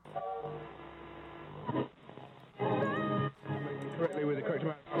play with the correct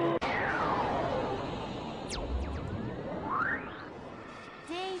amount.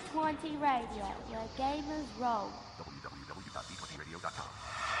 D20 Radio, where gamers roll. www.d20radio.com.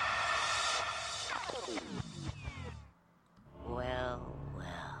 Well,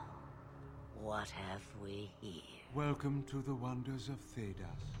 well, what have we here? Welcome to the wonders of Thedas.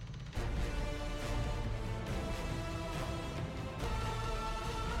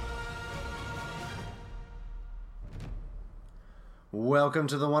 Welcome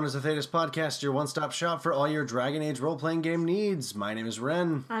to the Wonders of Thedas podcast, your one-stop shop for all your Dragon Age role-playing game needs. My name is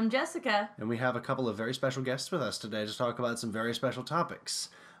Ren. I'm Jessica. And we have a couple of very special guests with us today to talk about some very special topics.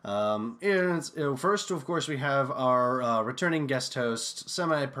 First, of course, we have our returning guest host,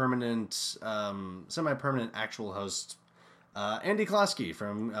 semi-permanent actual host, Andy Klosky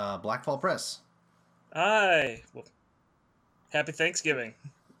from Blackfall Press. Hi. Well, happy Thanksgiving.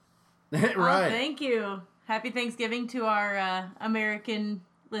 Right. Oh, thank you. Happy Thanksgiving to our American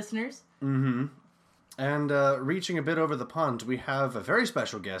listeners. Mm-hmm. And reaching a bit over the pond, we have a very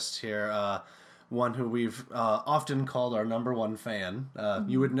special guest here, one who we've often called our number one fan.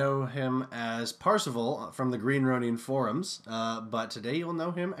 You would know him as Parsival from the Green Ronin forums, but today you'll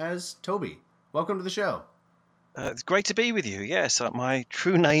know him as Toby. Welcome to the show. It's great to be with you. Yes, my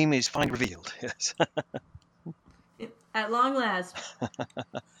true name is finally revealed. Yes. At long last.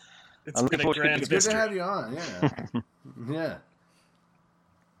 It's been a grand It's good to mystery. have you on, yeah. Yeah.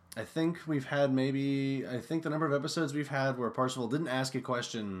 I think the number of episodes we've had where Parsival didn't ask a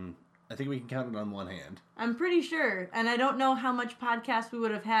question, I think we can count it on one hand. I'm pretty sure. And I don't know how much podcast we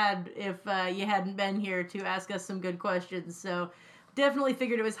would have had if you hadn't been here to ask us some good questions. So definitely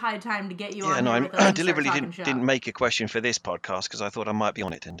figured it was high time to get you on. No, here with us I and start deliberately talking shop. didn't make a question for this podcast because I thought I might be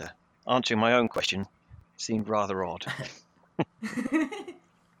on it, and answering my own question seemed rather odd.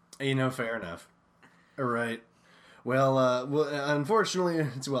 Fair enough. All right. Well, unfortunately,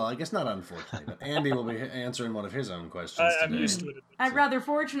 I guess not unfortunately, but Andy will be answering one of his own questions I'm today. used to it. I'd rather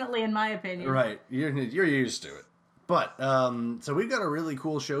fortunately, in my opinion. Right. You're used to it. But, so we've got a really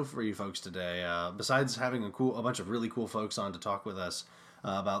cool show for you folks today. Besides having a bunch of really cool folks on to talk with us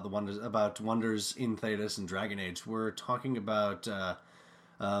about wonders in Thedas and Dragon Age, we're talking about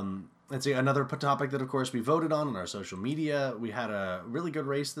another topic that, of course, we voted on our social media. We had a really good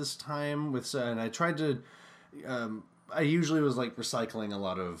race this time, and I tried to. I usually was recycling a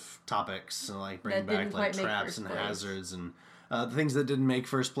lot of topics and bringing back traps and hazards and the things that didn't make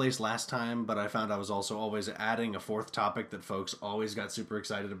first place last time. But I found I was also always adding a fourth topic that folks always got super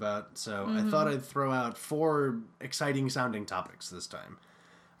excited about. So I thought I'd throw out 4 exciting sounding topics this time.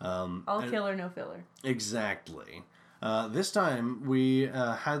 All killer, no filler. Exactly. This time we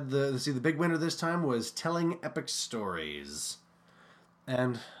had the big winner this time was telling epic stories,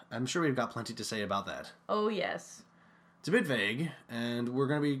 and I'm sure we've got plenty to say about that. Oh yes. It's a bit vague, and we're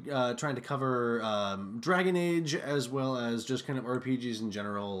going to be trying to cover Dragon Age as well as just kind of RPGs in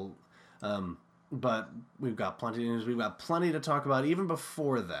general. But we've got plenty to talk about even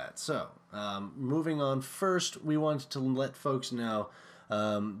before that. So moving on, first we wanted to let folks know.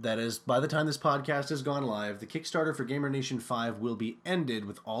 That is, by the time this podcast has gone live, the Kickstarter for Gamer Nation 5 will be ended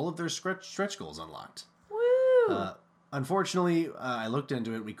with all of their stretch goals unlocked. Woo! Unfortunately, I looked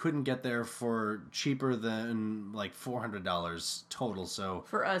into it. We couldn't get there for cheaper than $400 total. So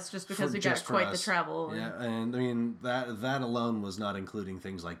for us, just because we got quite the travel. Yeah, and I mean that alone was not including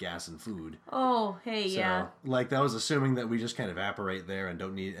things like gas and food. Oh, hey, so, yeah. That was assuming that we just kind of apparate there and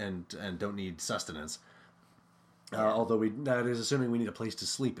don't need sustenance. Although that is assuming we need a place to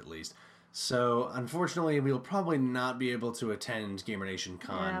sleep at least. So, unfortunately, we'll probably not be able to attend Gamer Nation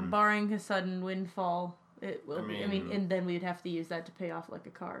Con. Yeah, barring a sudden windfall, it will be. I mean, and then we'd have to use that to pay off a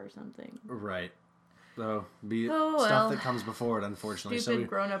car or something. Right. So, stuff that comes before it, unfortunately. Stupid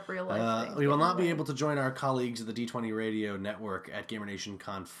grown-up real life things. We will not be able to join our colleagues at the D20 Radio Network at Gamer Nation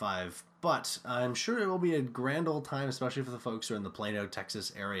Con 5, but I'm sure it will be a grand old time, especially for the folks who are in the Plano,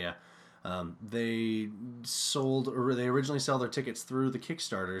 Texas area. They originally sell their tickets through the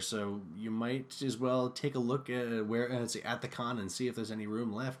Kickstarter, so you might as well take a look at at the con and see if there's any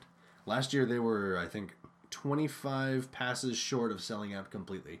room left. Last year they were, I think, 25 passes short of selling out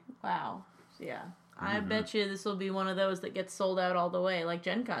completely. Wow. Yeah. I bet you this will be one of those that gets sold out all the way, like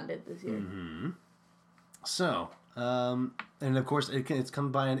Gen Con did this year. Mm-hmm. So, and of course, it's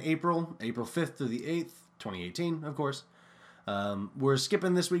come by in April 5th through the 8th, 2018, of course. We're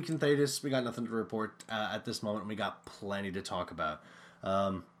skipping this week in Thedas. We got nothing to report at this moment. We got plenty to talk about.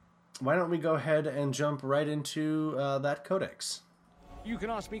 Why don't we go ahead and jump right into that codex? You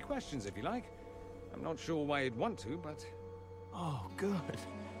can ask me questions if you like. I'm not sure why you'd want to, but... Oh, good.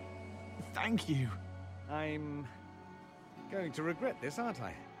 Thank you. I'm going to regret this, aren't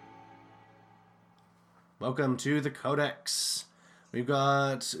I? Welcome to the Codex. We've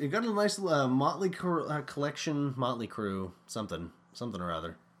got a nice Motley collection, Motley Crew, something or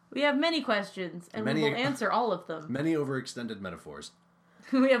other. We have many questions, and we will answer all of them. Many overextended metaphors.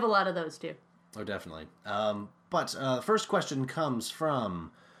 We have a lot of those, too. Oh, definitely. But the first question comes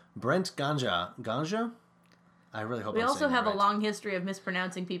from Brent Ganja. Ganja? I really hope we I'm also saying have that a right. long history of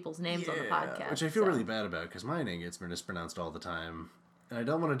mispronouncing people's names on the podcast. Which I feel really bad about, because my name gets mispronounced all the time. And I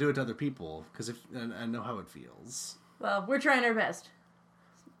don't want to do it to other people, because I know how it feels. Well, we're trying our best.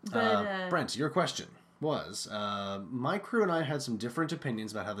 But, Brent, your question was, my crew and I had some different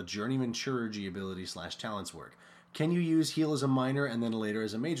opinions about how the Journeyman Chirurgy ability / talents work. Can you use heal as a minor and then later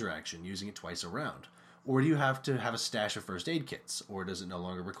as a major action, using it twice a round? Or do you have to have a stash of first aid kits? Or does it no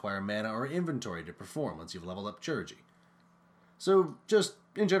longer require mana or inventory to perform once you've leveled up Chirurgy? So, just,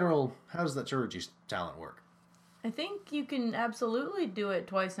 in general, how does that Chirurgy talent work? I think you can absolutely do it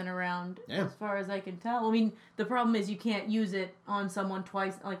twice in a round, Yeah. as far as I can tell. I mean, the problem is you can't use it on someone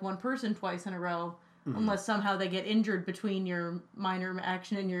twice, like one person twice in a row, unless somehow they get injured between your minor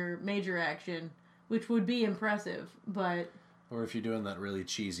action and your major action, which would be impressive, but... Or if you're doing that really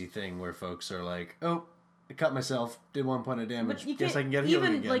cheesy thing where folks are like, oh, I cut myself, did 1 point of damage, But you guess can't, I can get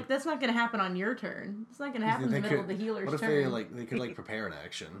healing again. like, that's not going to happen on your turn. It's not going to happen in the middle of the healer's What if turn. they could prepare an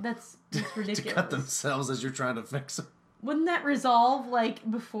action? That's to ridiculous. cut themselves as you're trying to fix them. Wouldn't that resolve,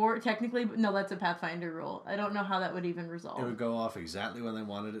 like, before, technically? No, that's a Pathfinder rule. I don't know how that would even resolve. It would go off exactly when they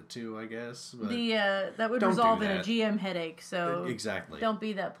wanted it to, I guess. But That would don't resolve do in a that. GM headache, so... Exactly. Don't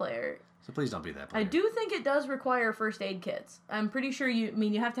be that player. So please don't be that player. I do think it does require first aid kits. I'm pretty sure you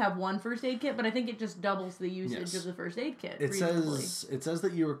have to have one first aid kit, but I think it just doubles the usage Yes. of the first aid kit. It reasonably. says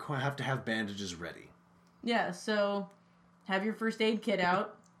that you have to have bandages ready. Yeah, so have your first aid kit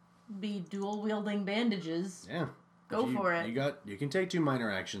out. Be dual wielding bandages. Yeah. Go for it. You can take 2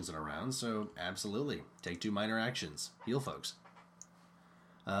 minor actions in a round, so absolutely take 2 minor actions. Heal folks.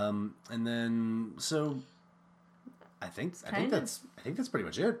 And then I think that's pretty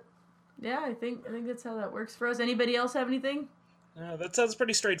much it. Yeah, I think that's how that works for us. Anybody else have anything? That sounds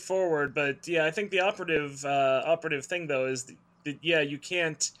pretty straightforward, but yeah, I think the operative thing though is that you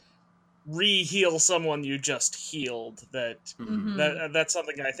can't re-heal someone you just healed. That's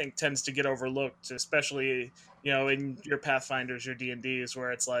something I think tends to get overlooked, especially in your Pathfinders, your D&Ds,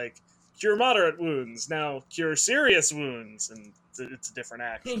 where it's like cure moderate wounds, now cure serious wounds, and it's a different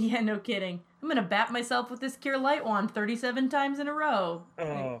action. Yeah, no kidding. I'm gonna bat myself with this cure light wand 37 times in a row.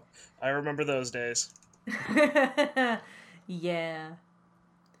 Oh, I remember those days. Yeah.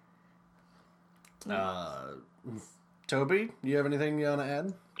 Toby, do you have anything you want to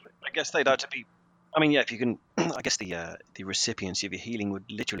add? I guess they'd have to be. I mean, yeah, if you can. I guess the recipients of your healing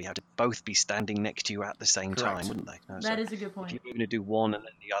would literally have to both be standing next to you at the same Correct. time, wouldn't they? That is a good point. If you were going to do one and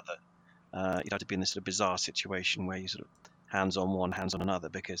then the other, you'd have to be in this sort of bizarre situation where you sort of hands on one, hands on another,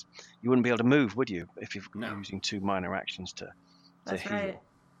 because you wouldn't be able to move, would you, if you're using 2 minor actions to That's heal? right.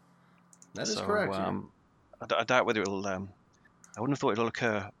 That is correct. I doubt whether it'll. I wouldn't have thought it'll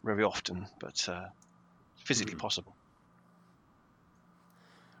occur very often, but physically possible.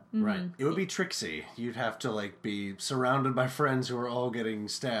 Right. It would be tricksy. You'd have to be surrounded by friends who are all getting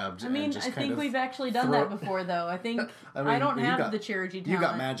stabbed. I mean, and just I kind think of we've actually done that before, though. I think I don't have the Chirurgy talent. You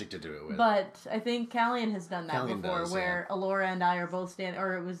got magic to do it with. But I think Callian has done that Callian before, does, where Alora and I are both standing,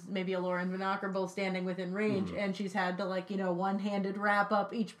 or it was maybe Alora and Vinok are both standing within range, and she's had to one-handed wrap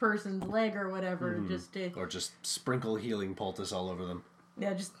up each person's leg or whatever, or just sprinkle healing poultice all over them.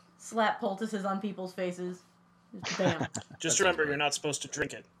 Yeah, just slap poultices on people's faces. Just bam. Just remember, you're not supposed to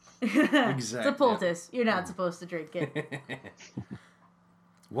drink it. Exactly. It's a poultice. You're not supposed to drink it.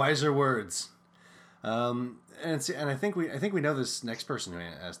 Wiser words. And I think we know this next person who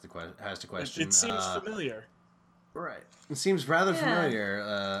asked the question. It seems familiar. Right. It seems rather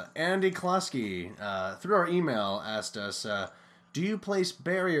familiar. Andy Klosky, through our email, asked us, do you place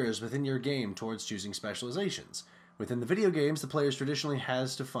barriers within your game towards choosing specializations? Within the video games, the player traditionally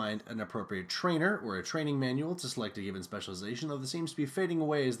has to find an appropriate trainer or a training manual to select a given specialization, though this seems to be fading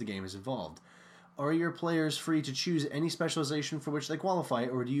away as the game has evolved. Are your players free to choose any specialization for which they qualify,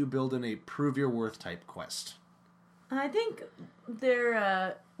 or do you build in a prove your worth type quest? I think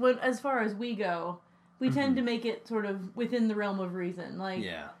they're, as far as we go, we tend to make it sort of within the realm of reason.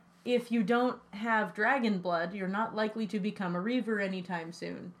 If you don't have dragon blood, you're not likely to become a Reaver anytime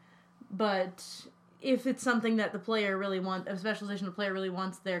soon. But if it's something that the player really wants, a specialization the player really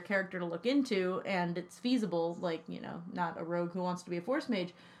wants their character to look into, and it's feasible, not a rogue who wants to be a force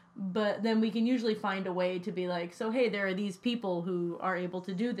mage, but then we can usually find a way to be like, so hey, there are these people who are able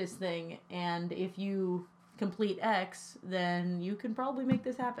to do this thing, and if you complete X, then you can probably make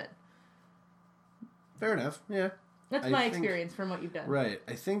this happen. Fair enough. Yeah. That's my experience from what you've done. Right.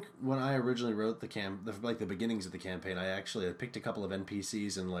 I think when I originally wrote the beginnings of the campaign, I picked a couple of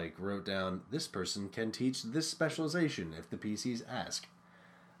NPCs and wrote down, this person can teach this specialization if the PCs ask.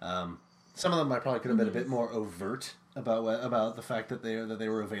 Some of them I probably could have been a bit more overt about the fact that they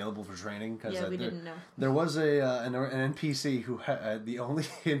were available for training. Yeah, we didn't know. There was an NPC who the only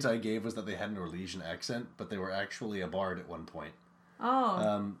hint I gave was that they had an Orlesian accent, but they were actually a bard at one point.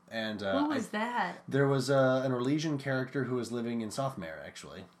 Oh. Who was that? There was an Orlesian character who was living in Softmare,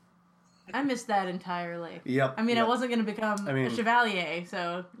 actually. I missed that entirely. Yep. I mean, I wasn't going to become a chevalier,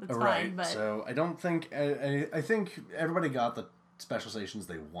 so it's fine. But so I don't think I think everybody got the specializations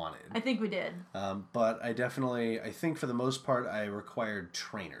they wanted. I think we did. But I think for the most part I required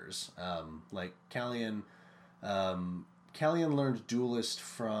trainers. Like Callian learned Duelist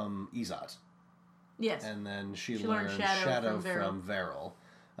from Izat. Yes. And then she learned Shadow from Varel.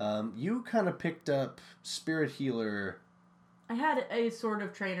 You kind of picked up Spirit Healer. I had a sort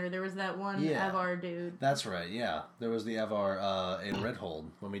of trainer. There was that one Avar dude. That's right, yeah. There was the Avar in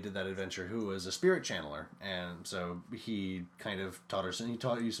Redhold when we did that adventure, who was a spirit channeler. And so he kind of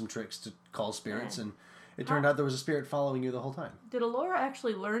taught you some tricks to call spirits, and it turned out there was a spirit following you the whole time. Did Alora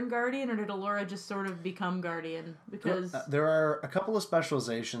actually learn Guardian, or did Alora just sort of become Guardian? Because there are a couple of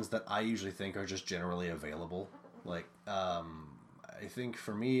specializations that I usually think are just generally available. I think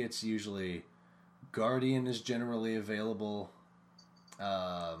for me it's usually Guardian is generally available.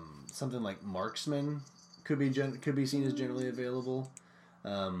 Something like Marksman could be seen as generally available.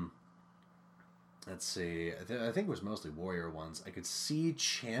 Let's see. I think it was mostly Warrior ones. I could see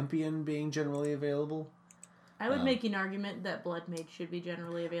Champion being generally available. I would make an argument that Blood Mage should be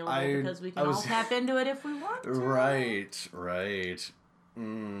generally available because we can all tap into it if we want to. Right.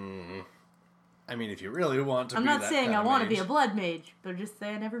 I mean, if you really want to I'm not saying I want to mage. be a Blood Mage, but I'm just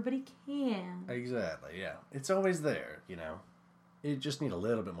saying everybody can. Exactly, yeah. It's always there, you know. You just need a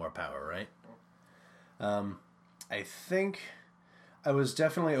little bit more power, right? I think I was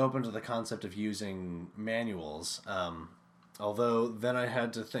definitely open to the concept of using manuals. Although then I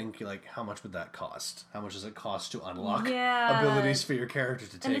had to think, how much would that cost? How much does it cost to unlock abilities for your character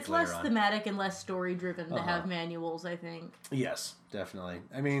to take later on? And it's less thematic and less story-driven to have manuals, I think. Yes, definitely.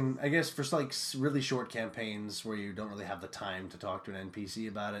 I mean, I guess for really short campaigns where you don't really have the time to talk to an NPC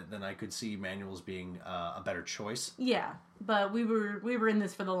about it, then I could see manuals being a better choice. Yeah, but we were in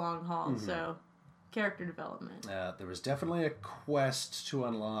this for the long haul, so character development. There was definitely a quest to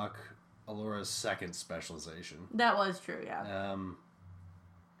unlock Alora's second specialization. That was true, yeah.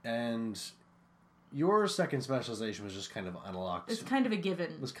 And your second specialization was just kind of unlocked. It's kind of a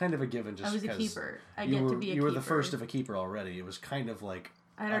given. It was kind of a given just because I was a keeper. I get to be a keeper. You were the first of a keeper already. It was kind of like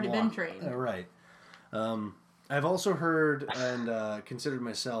I had already been trained. Right. I've also heard and considered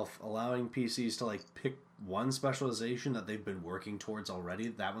myself allowing PCs to pick one specialization that they've been working towards already.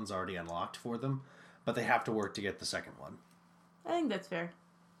 That one's already unlocked for them, but they have to work to get the second one. I think that's fair.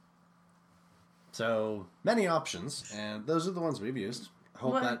 So many options, and those are the ones we've used.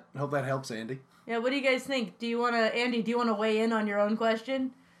 Hope that helps, Andy. Yeah, what do you guys think? Andy, do you want to weigh in on your own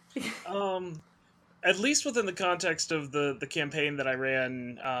question? At least within the context of the campaign that I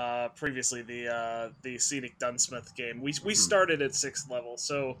ran previously, the Scenic Dunsmith game, we started at 6th level.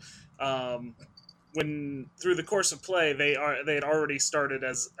 So when through the course of play, they had already started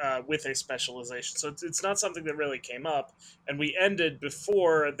as with a specialization. So it's not something that really came up, and we ended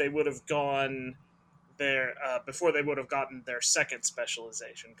before they would have gone before they would have gotten their second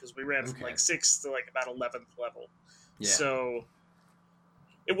specialization, because we ran from 6th to about 11th level. Yeah. So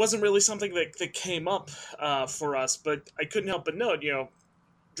it wasn't really something that came up for us, but I couldn't help but note,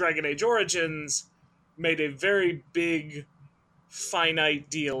 Dragon Age Origins made a very big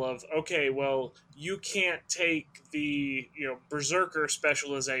finite deal of, okay, well, you can't take the Berserker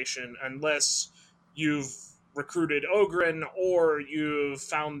specialization unless you've recruited Oghren or you've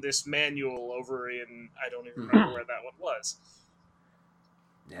found this manual over in, I don't even remember where that one was.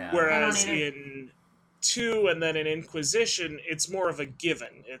 Yeah. Whereas in 2 and then in Inquisition, it's more of a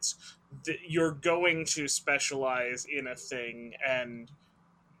given. It's you're going to specialize in a thing, and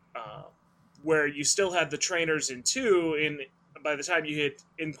where you still had the trainers in 2, by the time you hit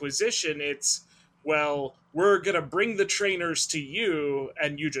Inquisition, it's, well, we're going to bring the trainers to you,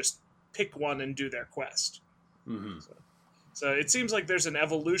 and you just pick one and do their quest. Mm-hmm. So it seems like there's an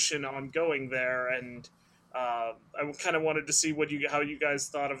evolution ongoing there, and I kind of wanted to see how you guys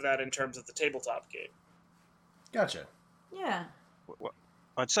thought of that in terms of the tabletop game. Gotcha. Yeah. Well,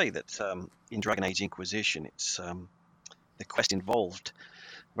 I'd say that in Dragon Age Inquisition, it's the quest involved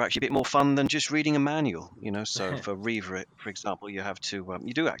are actually a bit more fun than just reading a manual. So for Reaver, for example, you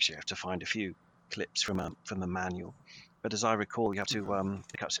do actually have to find a few clips from the manual. But as I recall, you have to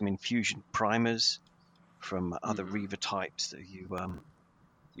pick up some infusion primers from other Reaver types that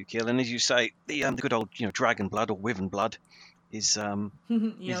you kill. And as you say, the good old dragon blood or wyvern blood is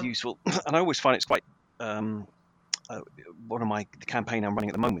useful. And I always find it's quite one of the campaign I'm running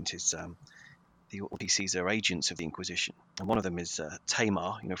at the moment is the PCs are agents of the Inquisition, and one of them is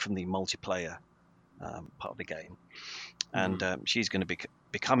Tamar, from the multiplayer part of the game, and she's going to be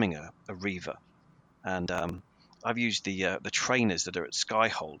becoming a Reaver, and I've used the trainers that are at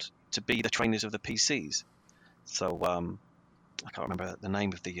Skyhold to be the trainers of the PCs. So I can't remember the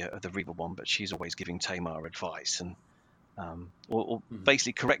name of the Reaver one, but she's always giving Tamar advice and or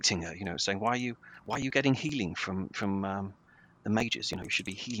basically correcting her, saying why are you getting healing from the mages? You should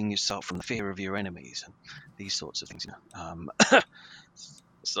be healing yourself from the fear of your enemies and these sorts of things.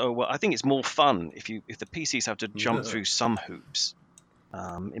 So I think it's more fun if the PCs have to jump through some hoops.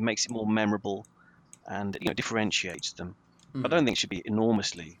 It makes it more memorable and differentiates them. I don't think it should be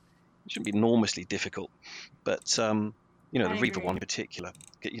enormously difficult, but the Reaver one in particular,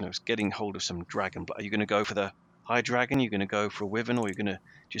 getting hold of some dragon blood. Are you going to go for the high dragon? You're going to go for a wyvern, or you're going to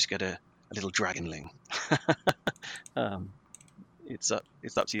just get a little dragonling? It's up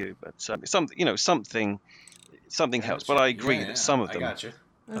to you. But something helps. But I agree that some of them,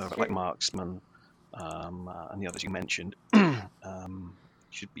 like marksman and the others you mentioned,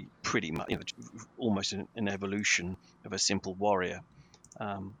 should be pretty much almost an evolution of a simple warrior.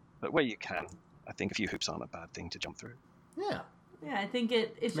 But where you can, I think a few hoops aren't a bad thing to jump through. Yeah, I think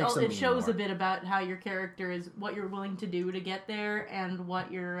it shows a bit about how your character is, what you're willing to do to get there, and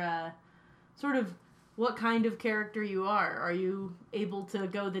what your what kind of character you are. Are you able to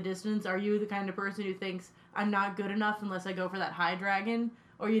go the distance? Are you the kind of person who thinks, I'm not good enough unless I go for that high dragon?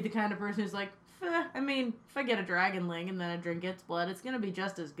 Or are you the kind of person who's like, if I get a dragonling and then I drink its blood, it's going to be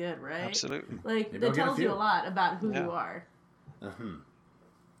just as good, right? Absolutely. That tells you a lot about who you are.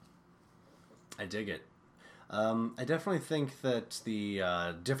 I dig it. I definitely think that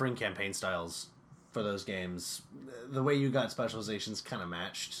the differing campaign styles for those games, the way you got specializations kind of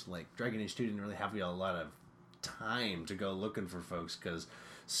matched. Like Dragon Age 2 didn't really have a lot of time to go looking for folks because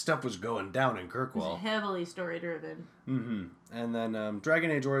stuff was going down in Kirkwall. It's heavily story driven. And then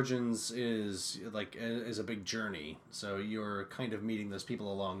Dragon Age Origins is a big journey. So you're kind of meeting those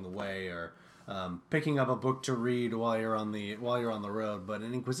people along the way, or picking up a book to read while you're on the road. But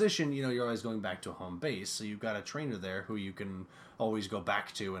in Inquisition, you're always going back to a home base, so you've got a trainer there who you can always go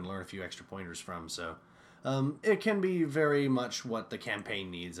back to and learn a few extra pointers from. So it can be very much what the campaign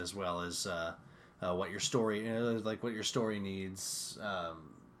needs, as well as what your story needs,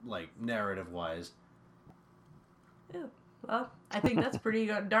 narrative wise. Well, I think that's pretty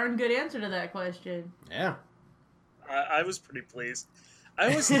darn good answer to that question. Yeah, I was pretty pleased. I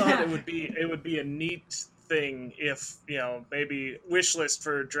always thought it would be a neat thing if, maybe wishlist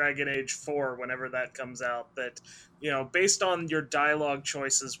for Dragon Age 4 whenever that comes out, that, based on your dialogue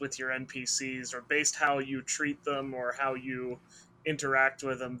choices with your NPCs, or based how you treat them or how you interact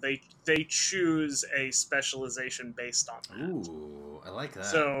with them, they choose a specialization based on that. Ooh, I like that.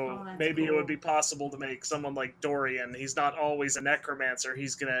 So maybe cool. It would be possible to make someone like Dorian. He's not always a necromancer.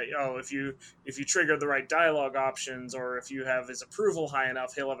 He's gonna if you trigger the right dialogue options, or if you have his approval high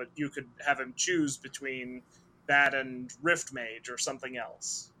enough, you could have him choose between that and Rift Mage or something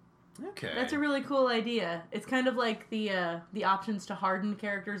else. Okay, that's a really cool idea. It's kind of like the options to harden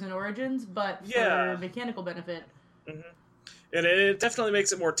characters in Origins, but for mechanical benefit. Mm-hmm. And it definitely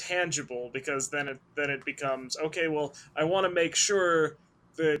makes it more tangible, because then it becomes, okay, well, I want to make sure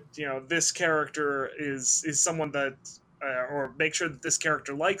that, this character is someone that, or make sure that this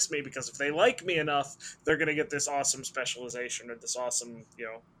character likes me, because if they like me enough, they're going to get this awesome specialization or this awesome,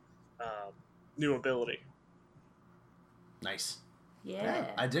 new ability. Nice. Yeah.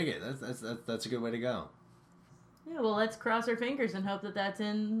 I dig it. That's a good way to go. Yeah, well, let's cross our fingers and hope that that's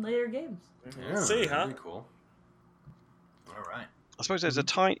in later games. Mm-hmm. Yeah, see, huh? Pretty cool. All right. I suppose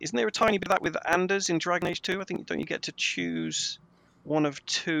isn't there a tiny bit of that with Anders in Dragon Age 2? I think, don't you get to choose one of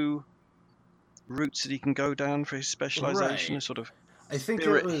two routes that he can go down for his specialization? Right. A sort of I think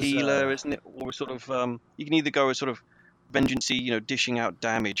spirit it was, healer, isn't it? Or sort of you can either go as sort of vengeancey, dishing out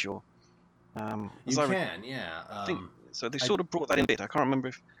damage, or you can, yeah. I think so. They sort of brought that in a bit. I can't remember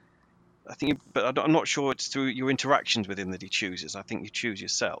if but I'm not sure it's through your interactions with him that he chooses. I think you choose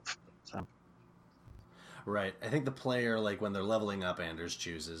yourself. So. Right. I think the player, when they're leveling up, Anders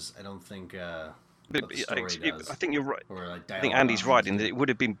chooses. I don't think the story does. I think you're right. Or I think Andy's right in that it would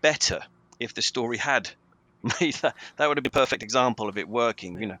have been better if the story had that would have been a perfect example of it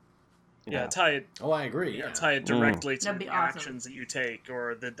working, Yeah, tie it. Oh, I agree. Yeah. Tie it directly to That'd be the awesome. actions that you take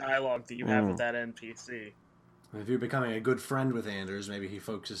or the dialogue that you have with that NPC. If you're becoming a good friend with Anders, maybe he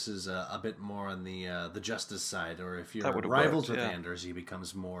focuses a bit more on the justice side, or if you're rivals with Anders, he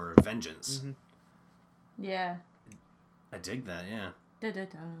becomes more vengeance. Mm-hmm. Yeah. I dig that. Yeah.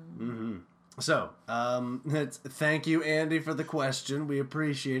 Da-da-da. Mm-hmm. So, thank you, Andy, for the question. We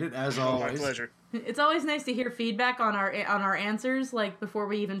appreciate it as always. My pleasure. It's always nice to hear feedback on our answers, like before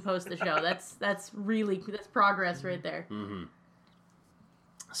we even post the show. That's progress right there. Mm-hmm.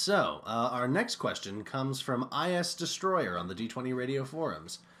 So, our next question comes from IS Destroyer on the D20 Radio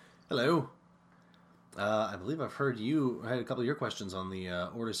forums. Hello. I believe I've heard I had a couple of your questions on the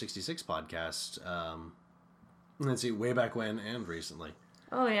Order 66 podcast. Let's see, way back when and recently.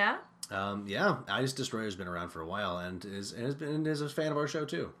 Oh, yeah? Yeah, IS Destroyer's been around for a while and is a fan of our show,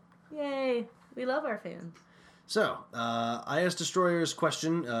 too. Yay. We love our fans. So, IS Destroyer's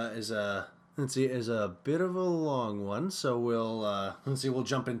question is a bit of a long one, so we'll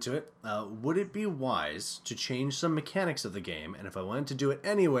jump into it. Would it be wise to change some mechanics of the game, and if I wanted to do it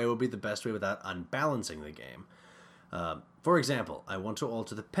anyway, would be the best way without unbalancing the game? For example, I want to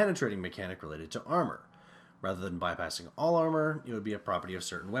alter the penetrating mechanic related to armor. Rather than bypassing all armor, it would be a property of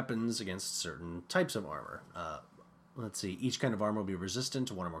certain weapons against certain types of armor. Let's see, each kind of armor will be resistant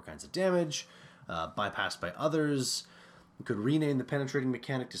to one or more kinds of damage, bypassed by others. You could rename the penetrating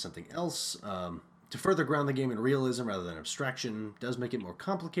mechanic to something else. To further ground the game in realism rather than abstraction does make it more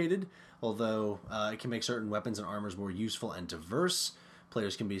complicated, although it can make certain weapons and armors more useful and diverse.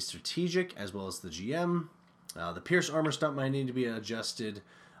 Players can be strategic, as well as the GM. The Pierce armor stump might need to be adjusted.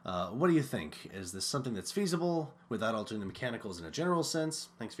 What do you think? Is this something that's feasible without altering the mechanicals in a general sense?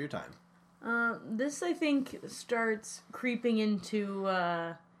 Thanks for your time. This, I think, starts creeping into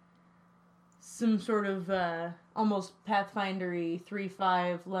some sort of almost Pathfinder-y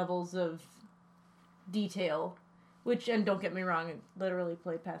 3-5 levels of detail. Which, and don't get me wrong, I literally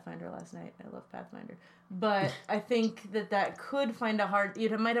played Pathfinder last night. I love Pathfinder. But I think that could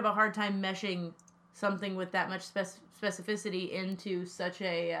you might have a hard time meshing something with that much specificity into such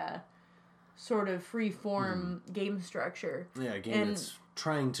a sort of free-form game structure. Yeah, a game that's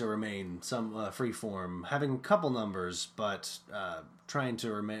trying to remain some free-form, having a couple numbers, but trying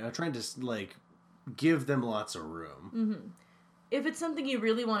to give them lots of room. Mm-hmm. If it's something you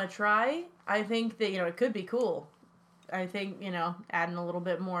really want to try, I think that, it could be cool. I think, adding a little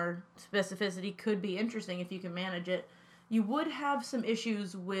bit more specificity could be interesting if you can manage it. You would have some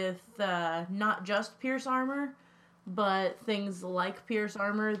issues with not just Pierce armor, but things like Pierce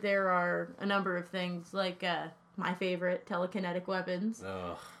armor. There are a number of things, like my favorite, telekinetic weapons.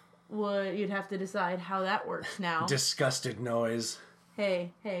 Ugh. You'd have to decide how that works now. Disgusted noise.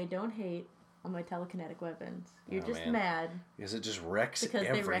 Hey, don't hate on my telekinetic weapons. You're just mad. Because it just wrecks because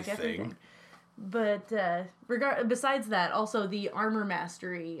everything. They wreck everything. But besides that, also the armor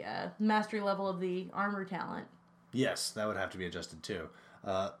mastery level of the armor talent. Yes, that would have to be adjusted too.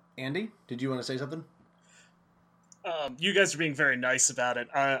 Andy, did you want to say something? You guys are being very nice about it.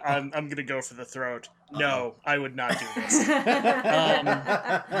 I'm going to go for the throat. No, I would not do this.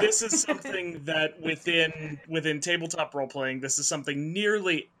 This is something that within tabletop role-playing, this is something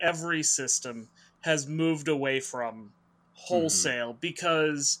nearly every system has moved away from wholesale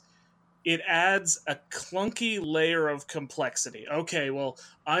because it adds a clunky layer of complexity. Okay, well,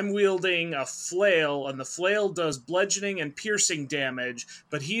 I'm wielding a flail, and the flail does bludgeoning and piercing damage,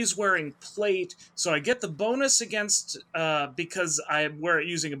 but he's wearing plate, so I get the bonus against, because I'm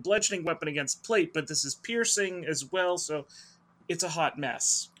using a bludgeoning weapon against plate, but this is piercing as well, so it's a hot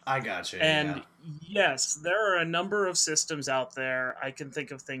mess. I gotcha. And yes, there are a number of systems out there. I can think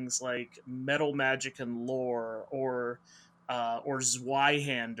of things like Metal Magic and Lore, or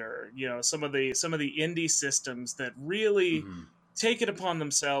Zweihander, some of the indie systems that really take it upon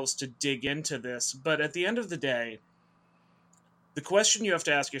themselves to dig into this. But at the end of the day, the question you have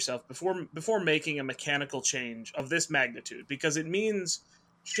to ask yourself before making a mechanical change of this magnitude, because it means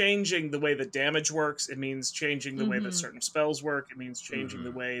changing the way that damage works, it means changing the way that certain spells work, it means changing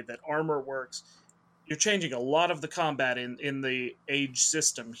the way that armor works. You're changing a lot of the combat in the Age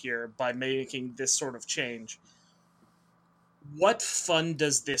system here by making this sort of change. What fun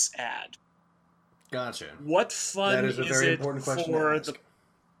does this add? Gotcha. What fun is it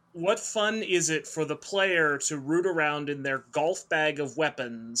what fun is it for the player to root around in their golf bag of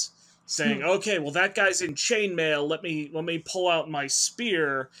weapons, saying, "Okay, well that guy's in chainmail. Let me pull out my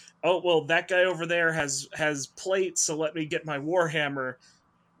spear. Oh, well that guy over there has plates, so let me get my warhammer."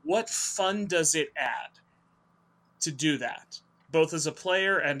 What fun does it add to do that, both as a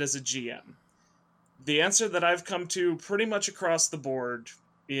player and as a GM? The answer that I've come to pretty much across the board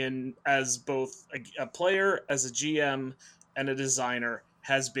as both a player, as a GM, and a designer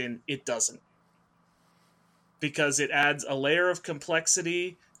has been it doesn't. Because it adds a layer of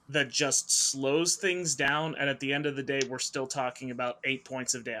complexity that just slows things down, and at the end of the day, we're still talking about 8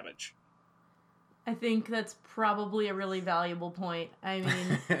 points of damage. I think that's probably a really valuable point. I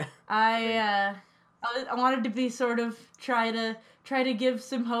mean, I wanted to be sort of try to give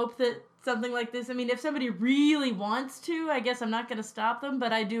some hope that something like this. I mean, if somebody really wants to, I guess I'm not going to stop them,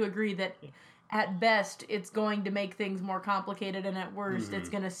 but I do agree that at best it's going to make things more complicated, and at worst it's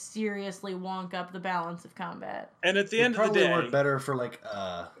going to seriously wonk up the balance of combat. And at the end of the day, probably work better for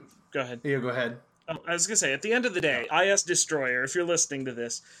Go ahead. Yeah, go ahead. I was going to say, at the end of the day, IS Destroyer, if you're listening to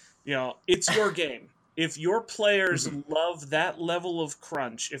this, it's your game. If your players love that level of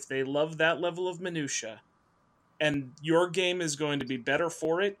crunch, if they love that level of minutia, and your game is going to be better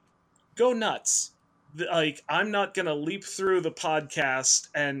for it, go nuts. I'm not going to leap through the podcast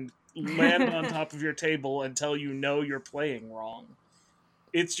and land on top of your table and tell you no, you're playing wrong.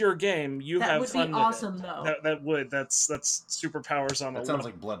 It's your game. You have fun with it. That would be awesome, though. That would. That's superpowers on that sounds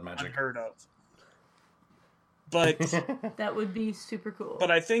like blood magic. Unheard of. But that would be super cool.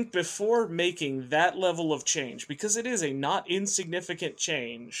 But I think before making that level of change, because it is a not insignificant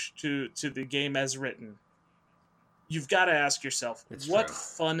change to the game as written, you've got to ask yourself, what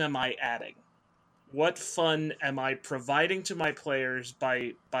fun am I adding? What fun am I providing to my players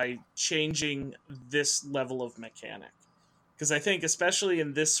by changing this level of mechanic? Because I think, especially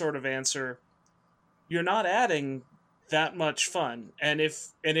in this sort of answer, you're not adding that much fun. And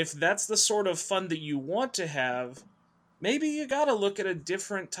if that's the sort of fun that you want to have, maybe you got to look at a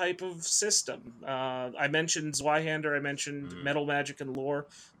different type of system. I mentioned Zweihander, I mentioned Metal Magic and Lore.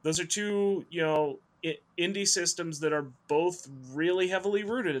 Those are two, indie systems that are both really heavily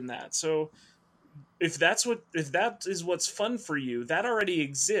rooted in that. So if that is what's fun for you, that already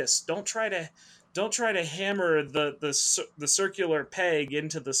exists. Don't try to hammer the circular peg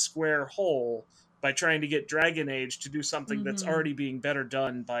into the square hole by trying to get Dragon Age to do something that's already being better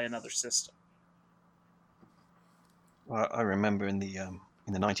done by another system. Well, I remember in the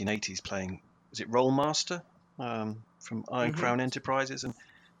 1980s playing, was it Rollmaster from Iron Crown Enterprises, and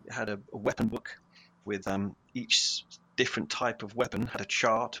it had a weapon book with each different type of weapon had a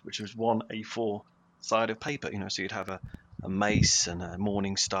chart, which was one A4 side of paper. So you'd have a mace and a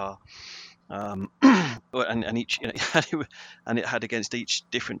Morning Star. And each, and it had against each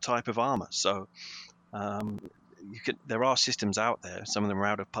different type of armor. So there are systems out there. Some of them are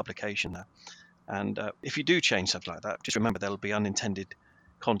out of publication now. And if you do change something like that, just remember there'll be unintended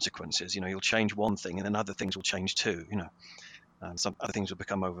consequences. You'll change one thing, and then other things will change too. Some other things will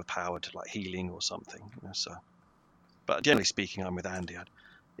become overpowered, like healing or something. So, but generally speaking, I'm with Andy.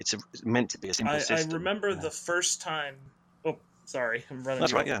 It's meant to be a simple system. I remember the first time. Oh, sorry, I'm running.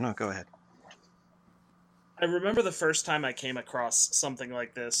 That's right. Yeah, no, go ahead. I remember the first time I came across something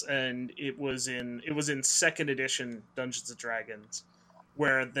like this, and it was in 2nd edition Dungeons and Dragons,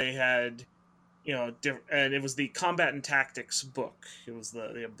 where they had, and it was the Combat and Tactics book. It was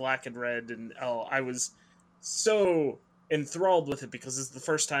the black and red, and I was so enthralled with it because it's the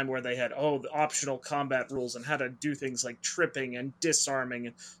first time where they had the optional combat rules and how to do things like tripping and disarming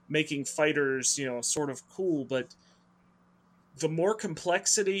and making fighters sort of cool. But the more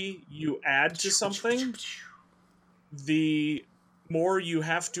complexity you add to something, the more you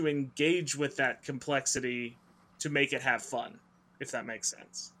have to engage with that complexity to make it have fun, if that makes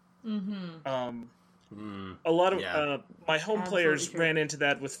sense. A lot of my home players ran into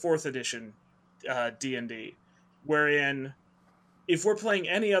that with 4th edition D&D, wherein if we're playing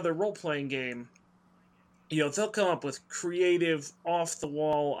any other role-playing game, they'll come up with creative,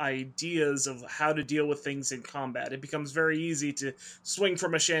 off-the-wall ideas of how to deal with things in combat. It becomes very easy to swing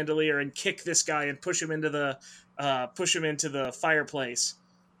from a chandelier and kick this guy and push him into the fireplace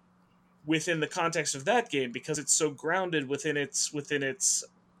within the context of that game, because it's so grounded within its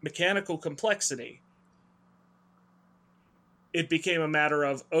mechanical complexity. It became a matter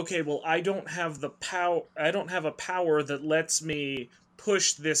of, okay, well, I don't have a power that lets me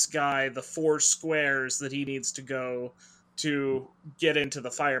push this guy the 4 squares that he needs to go to get into the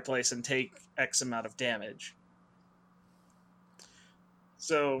fireplace and take X amount of damage.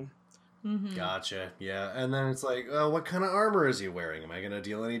 So... Gotcha. Yeah, and then it's like, what kind of armor is he wearing? Am I going to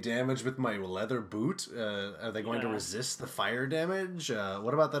deal any damage with my leather boot? Are they going to resist the fire damage?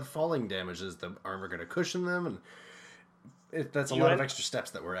 What about that falling damage? Is the armor going to cushion them? And that's a lot of extra steps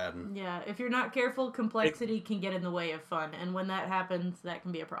that we're adding. Yeah, if you're not careful, complexity can get in the way of fun, and when that happens, that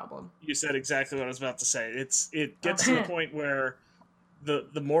can be a problem. You said exactly what I was about to say. It gets to the point where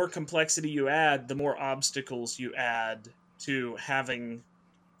the more complexity you add, the more obstacles you add to having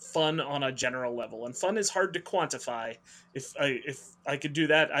fun on a general level. And fun is hard to quantify. If I could do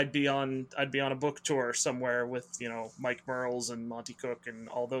that, I'd be on a book tour somewhere with, you know, Mike Merles and Monty Cook and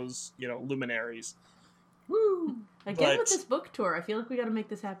all those, you know, luminaries. Woo! Again with this book tour, I feel like we got to make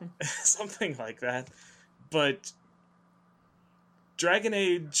this happen. Something like that. But Dragon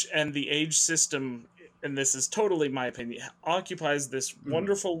Age and the Age system, and this is totally my opinion, occupies this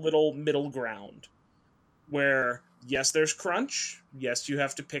wonderful little middle ground where, yes, there's crunch. Yes, you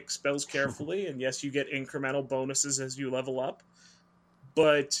have to pick spells carefully, and yes, you get incremental bonuses as you level up.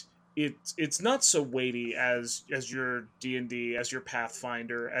 But it's not so weighty as your D&D, as your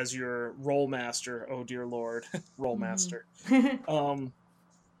Pathfinder, as your Rollmaster. Oh dear Lord, Rollmaster.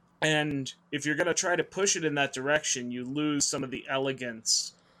 And if you're going to try to push it in that direction, you lose some of the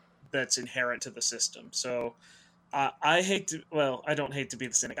elegance that's inherent to the system. So I don't hate to be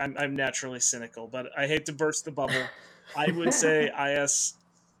the cynic. I'm naturally cynical, but I hate to burst the bubble. I would say IS,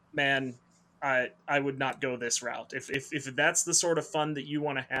 man, I would not go this route. If that's the sort of fun that you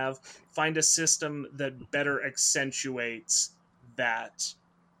want to have, find a system that better accentuates that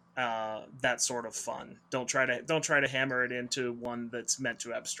sort of fun. Don't try to hammer it into one that's meant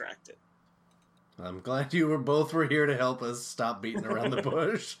to abstract it. I'm glad you were here to help us stop beating around the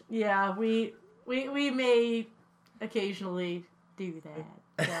bush. Yeah, we may occasionally do that.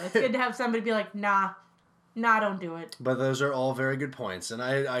 So it's good to have somebody be like, nah, don't do it. But those are all very good points, and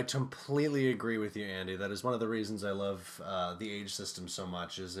I completely agree with you, Andy. That is one of the reasons I love the Age system so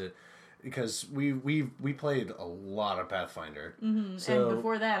much. Is it because we played a lot of Pathfinder. Mm-hmm. So, and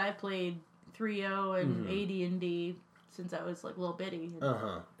before that, I played 3.0 and AD&D since I was like little bitty.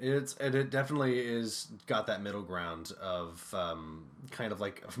 It definitely is got that middle ground of kind of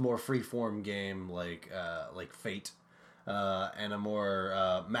like a more freeform game like Fate, and a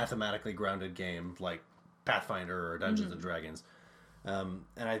more mathematically grounded game like Pathfinder or Dungeons and Dragons. And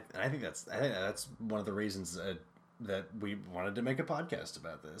I think that's one of the reasons that we wanted to make a podcast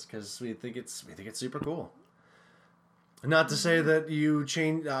about this, because we think it's super cool. Not to say that you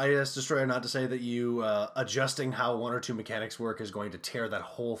change IS Destroyer, not to say that you adjusting how one or two mechanics work is going to tear that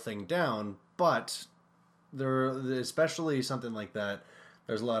whole thing down, but there, especially something like that,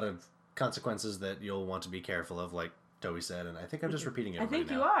 there's a lot of consequences that you'll want to be careful of, like Toby said, and I think I'm just repeating it. I think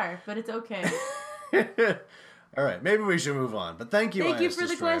you are, but it's okay. All right, maybe we should move on. But thank you. Thank you for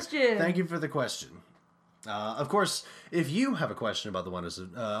the question. Thank you for the question. Of course, if you have a question about the wonders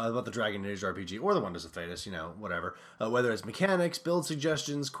of, about the Dragon Age RPG or the Wonders of Thedas, whatever, whether it's mechanics, build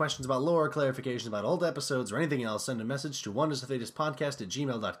suggestions, questions about lore, clarifications about old episodes, or anything else, send a message to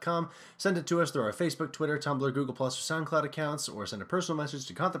wondersofthedaspodcast@gmail.com. Send it to us through our Facebook, Twitter, Tumblr, Google+, or SoundCloud accounts, or send a personal message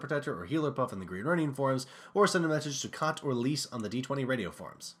to Cot the Protector or Healer Puff in the Green Running forums, or send a message to Cot or Lise on the D20 Radio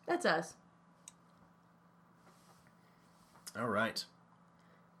forums. That's us. All right.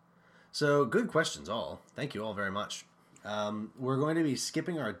 So, good questions all. Thank you all very much. We're going to be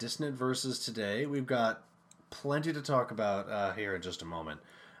skipping our dissonant verses today. We've got plenty to talk about here in just a moment,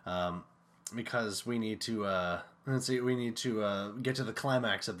 because we need to get to the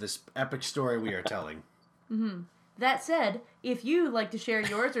climax of this epic story we are telling. Mm-hmm. That said, if you'd like to share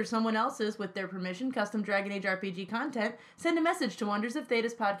yours or someone else's with their permission custom Dragon Age RPG content, send a message to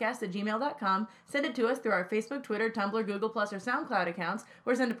wondersofthedaspodcast@gmail.com, send it to us through our Facebook, Twitter, Tumblr, Google+, or SoundCloud accounts,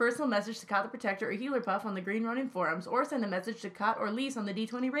 or send a personal message to Cot the Protector or Healer Puff on the Green Running forums, or send a message to Cot or Lise on the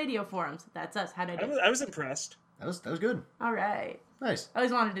D20 Radio forums. That's us. How'd I do? I was impressed. That was good. All right. Nice. I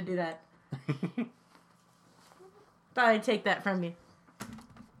always wanted to do that. Thought I'd take that from you.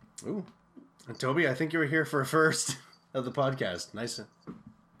 Ooh. And Toby, I think you were here for a first of the podcast. Nice.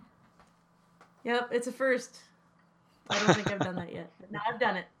 Yep, it's a first. I don't think I've done that yet. But now I've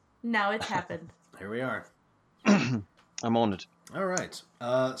done it. Now it's happened. Here we are. I'm honored. All right.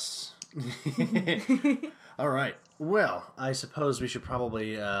 All right. Well, I suppose we should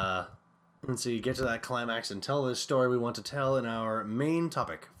probably, get to that climax and tell this story we want to tell in our main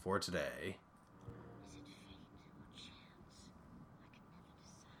topic for today.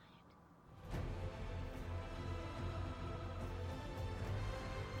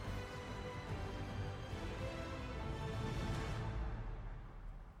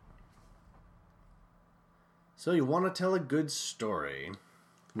 So you want to tell a good story.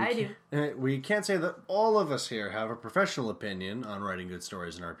 I do. We can't say that all of us here have a professional opinion on writing good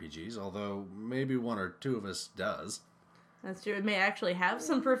stories in RPGs, although maybe one or two of us does. That's true. We may actually have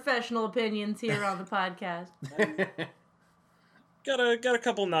some professional opinions here on the podcast. Got a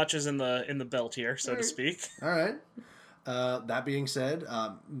couple notches in the belt here, so to speak. All right. That being said,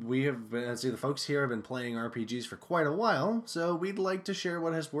 we have been, the folks here have been playing RPGs for quite a while, so we'd like to share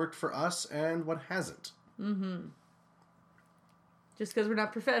what has worked for us and what hasn't. Mm-hmm. Just because we're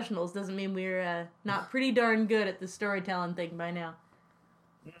not professionals doesn't mean we're not pretty darn good at the storytelling thing by now.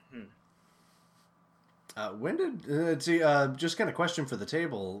 Mm-hmm. When did just kind of question for the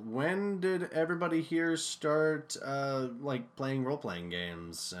table? When did everybody here start like playing role playing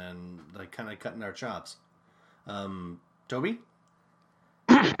games and like kind of cutting our chops? Toby?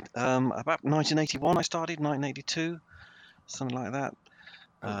 About 1981, I started. 1982, something like that.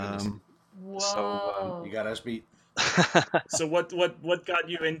 Whoa! So you got us beat. So what got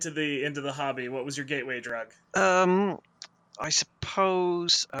you into the hobby? What was your gateway drug? I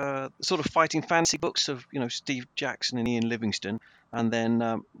suppose sort of fighting fantasy books of Steve Jackson and Ian Livingstone, and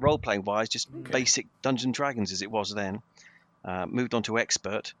then role playing wise, just basic Dungeons and Dragons as it was then. Moved on to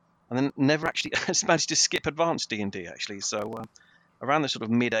expert, and then never actually managed to skip advanced D&D actually. So around the sort of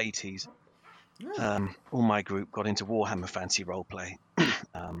mid '80s, all my group got into Warhammer Fantasy Roleplay.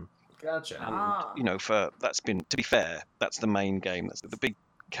 Gotcha. And that's been, to be fair, that's the main game. That's the big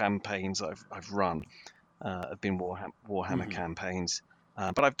campaigns I've run. Have been Warhammer campaigns,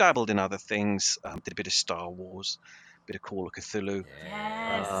 but I've dabbled in other things. Did a bit of Star Wars, a bit of Call of Cthulhu,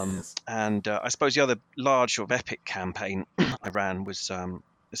 and I suppose the other large sort of epic campaign I ran was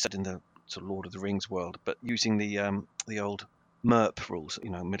set in the sort of Lord of the Rings world, but using the old MERP rules,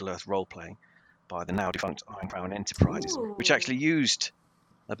 Middle Earth role playing, by the now defunct Iron Crown Enterprises, which actually used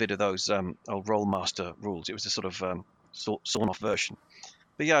a bit of those old Rollmaster rules. It was a sort of sawn-off version.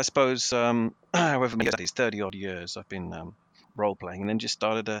 But yeah, I suppose however many years that is, 30-odd years, I've been role-playing, and then just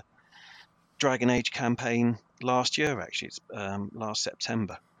started a Dragon Age campaign last year, actually. It's last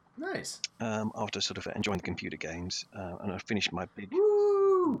September. Nice. After sort of enjoying the computer games, and I finished my big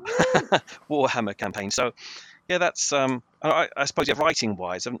Warhammer campaign. So, yeah, that's... I suppose,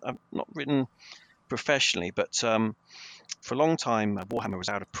 writing-wise, I've not written professionally, but... for a long time, Warhammer was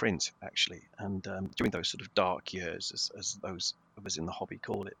out of print, actually, and during those sort of dark years, as those of us in the hobby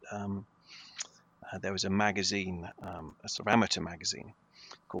call it, there was a magazine, a sort of amateur magazine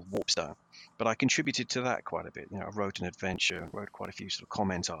called Warpstone, but I contributed to that quite a bit. I wrote an adventure, wrote quite a few sort of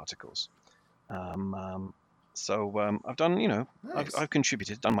comment articles. So I've done, Nice. I've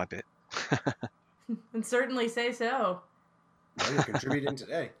contributed, done my bit. And certainly say so. Well, you're contributing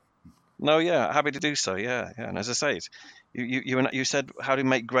today. No, yeah, happy to do so. Yeah. And as I say, you said how to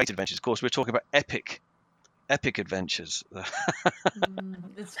make great adventures. Of course, we're talking about epic adventures.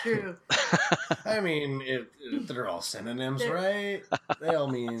 It's true. I mean, they're all synonyms, right? They all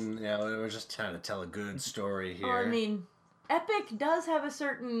mean, we're just trying to tell a good story here. Well, I mean, epic does have a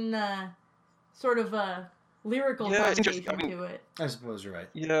certain sort of lyrical connotation to it. I suppose you're right.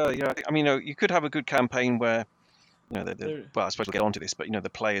 Yeah. I mean, you could have a good campaign where, well, I suppose we'll get onto this, but the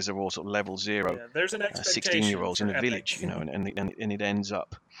players are all sort of level 0. Yeah, there's an expectation 16-year-olds in a for village, epic. and it ends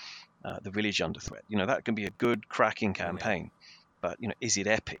up the village under threat. That can be a good cracking campaign, but is it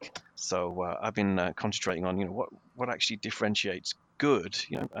epic? So I've been concentrating on what actually differentiates good.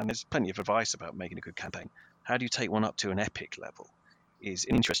 And there's plenty of advice about making a good campaign. How do you take one up to an epic level? Is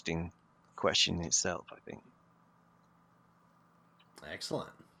an interesting question in itself, I think. Excellent.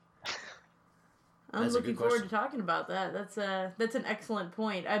 I'm looking forward to talking about that. That's an excellent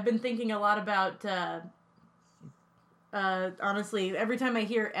point. I've been thinking a lot about, honestly, every time I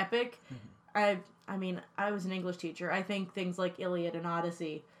hear epic, I mean, I was an English teacher. I think things like Iliad and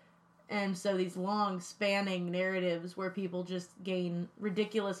Odyssey. And so these long spanning narratives where people just gain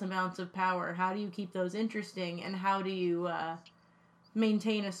ridiculous amounts of power, how do you keep those interesting? And how do you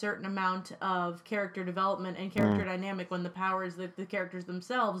maintain a certain amount of character development and character dynamic when the powers, the characters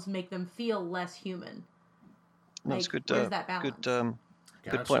themselves, make them feel less human? That's good. Where's that balance?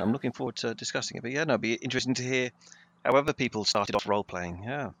 Good point. I'm looking forward to discussing it. But yeah, it'd be interesting to hear how other people started off role playing.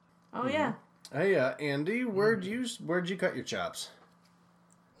 Yeah. Oh yeah. Hey, Andy, where'd you cut your chops?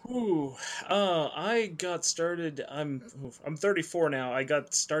 I got started. I'm 34 now. I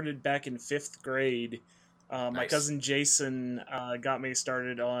got started back in 5th grade. My cousin Jason got me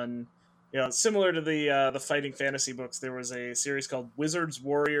started on, similar to the fighting fantasy books. There was a series called Wizards,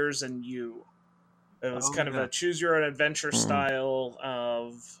 Warriors, and You. It was kind of a choose your own adventure style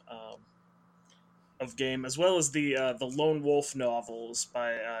of game, as well as the Lone Wolf novels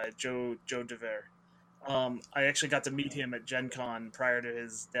by Joe DeVere. I actually got to meet him at Gen Con prior to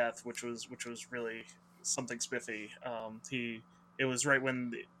his death, which was really something spiffy. It was right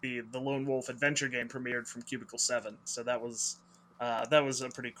when the Lone Wolf adventure game premiered from Cubicle 7, so that was a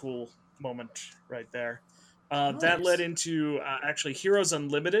pretty cool moment right there. That led into actually Heroes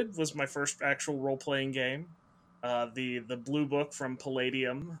Unlimited was my first actual role-playing game. the Blue Book from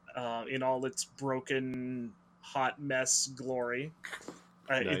Palladium in all its broken, hot mess glory.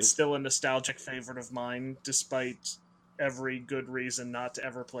 Nice. It's still a nostalgic favorite of mine, despite every good reason not to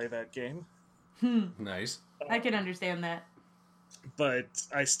ever play that game. Nice. I can understand that. But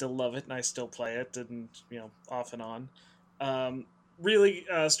I still love it, and I still play it, and off and on. Really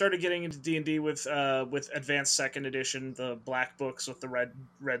started getting into D&D with Advanced Second Edition, the black books with the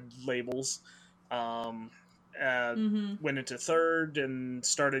red labels. Went into third and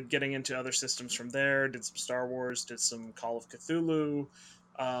started getting into other systems from there. Did some Star Wars, did some Call of Cthulhu.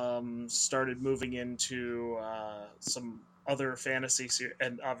 Started moving into some other fantasy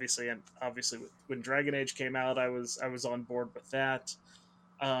and obviously when Dragon Age came out, I was on board with that.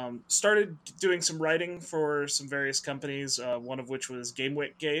 Started doing some writing for some various companies, one of which was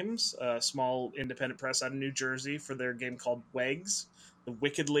GameWick Games, a small independent press out of New Jersey, for their game called WEGS, the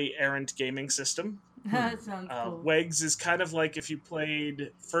Wickedly Errant Gaming System. That sounds cool. WEGS is kind of like if you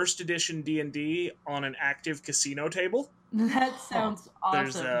played first edition D&D on an active casino table. That sounds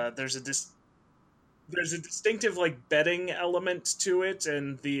awesome. There's a distinctive like betting element to it,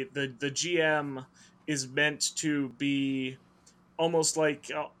 and the GM is meant to be almost like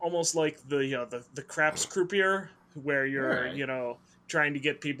the craps croupier, where you're trying to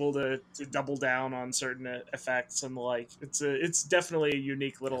get people to double down on certain effects and the like. It's definitely a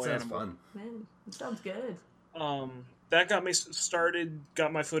unique little animal. Sounds fun. Man, it sounds good. That got me started,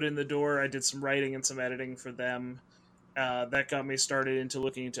 got my foot in the door. I did some writing and some editing for them. That got me started into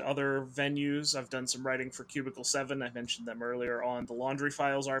looking into other venues. I've done some writing for Cubicle 7. I mentioned them earlier on the Laundry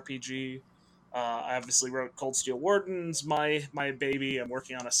Files RPG. I obviously wrote Cold Steel Wardens, my baby. I'm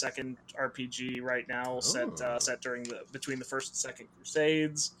working on a second RPG right now, set during between the First and Second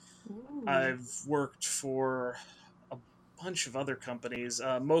Crusades. Ooh. I've worked for a bunch of other companies.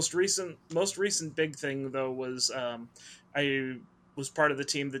 Most recent big thing though was I was part of the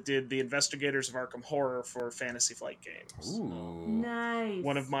team that did the Investigators of Arkham Horror for Fantasy Flight Games. Ooh. Nice.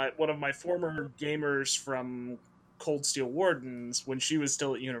 One of my former gamers from Cold Steel Wardens, when she was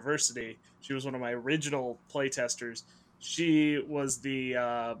still at university, she was one of my original playtesters. She was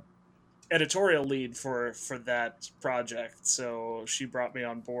the editorial lead for that project, so she brought me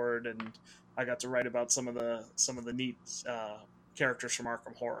on board, and I got to write about some of the neat characters from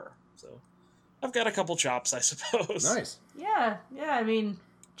Arkham Horror. So I've got a couple chops, I suppose. Nice. Yeah. I mean,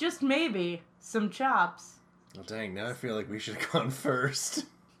 just maybe some chops. Well, dang! Now I feel like we should have gone first.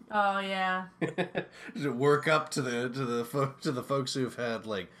 Oh yeah. To work up to the folks who've had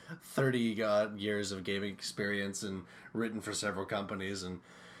like 30 odd years of gaming experience and written for several companies, and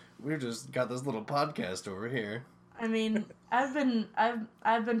we've just got this little podcast over here. I mean, I've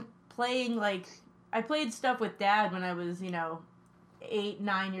been playing, like, I played stuff with Dad when I was 8,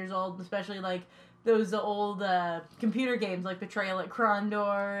 9 years old, especially like those old computer games like Betrayal at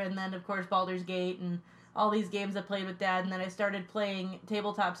Krondor, and then of course Baldur's Gate, and all these games I played with Dad. And then I started playing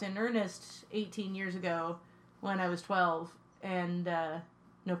tabletops in earnest 18 years ago when I was 12, and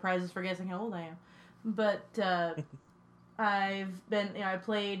no prizes for guessing how old I am. But I've been, I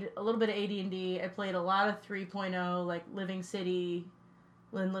played a little bit of AD&D. I played a lot of 3.0, like Living City,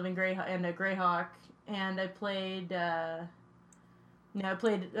 Living Greyhawk, and Greyhawk, and I played.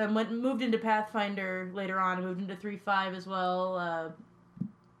 Moved into Pathfinder later on. I moved into 3.5 as well.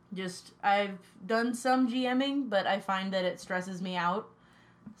 I've done some GMing, but I find that it stresses me out.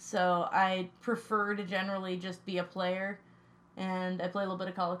 So I prefer to generally just be a player. And I play a little bit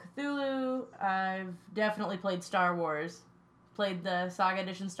of Call of Cthulhu. I've definitely played Star Wars. Played the Saga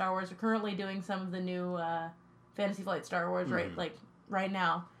Edition Star Wars. We're currently doing some of the new Fantasy Flight Star Wars right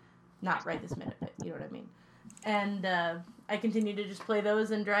now. Not right this minute, but you know what I mean. And I continue to just play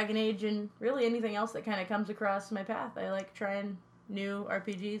those in Dragon Age and really anything else that kind of comes across my path. I like trying new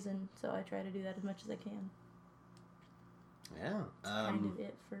RPGs, and so I try to do that as much as I can. Yeah. That's kind of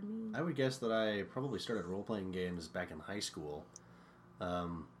it for me. I would guess that I probably started role-playing games back in high school.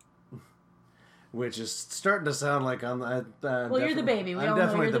 Which is starting to sound like I'm you're the baby. I'm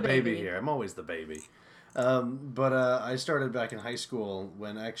definitely the baby here. I'm always the baby. But I started back in high school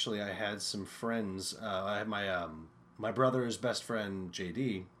when actually I had some friends. I had my brother's best friend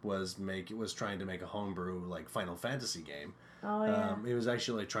JD was trying to make a homebrew like Final Fantasy game. Oh yeah. He was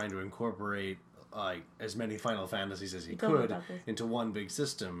actually trying to incorporate like as many Final Fantasies as he could into one big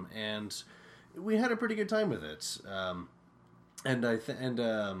system, and we had a pretty good time with it.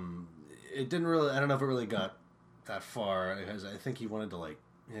 It didn't really. I don't know if it really got that far because I think he wanted to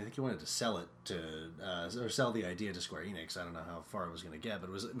sell it or sell the idea to Square Enix. I don't know how far it was going to get,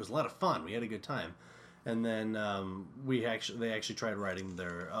 but it was a lot of fun. We had a good time, And then they actually tried writing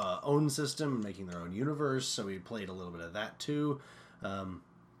their own system, making their own universe. So we played a little bit of that too. And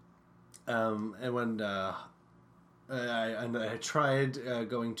when I tried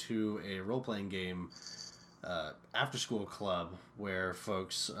going to a role playing game after school club where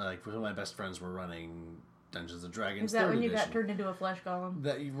folks like some of my best friends were running Dungeons and Dragons. Is that 3rd when you edition. got turned into a flesh golem?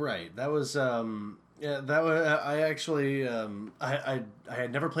 That was. I actually I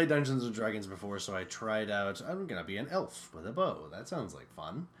had never played Dungeons and Dragons before, so I tried out. I'm gonna be an elf with a bow. That sounds like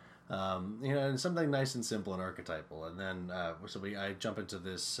fun, and something nice and simple and archetypal. And then I jump into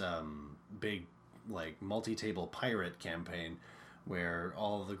this big like multi-table pirate campaign where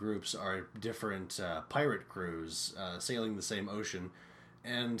all the groups are different pirate crews sailing the same ocean,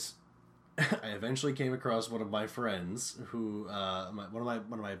 and I eventually came across one of my friends who one of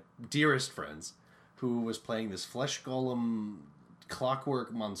my dearest friends, who was playing this flesh golem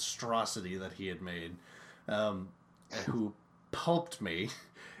clockwork monstrosity that he had made, who pulped me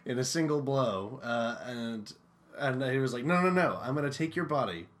in a single blow, and he was like, no, I'm going to take your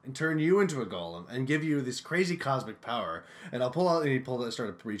body and turn you into a golem and give you this crazy cosmic power, and I'll pull out, and he pulled out,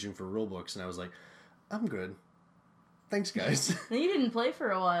 started reaching for rule books, and I was like, I'm good. Thanks, guys. You didn't play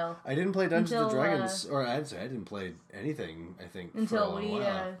for a while. I didn't play Dungeons and Dragons, or I'd say I didn't play anything, I think, until for a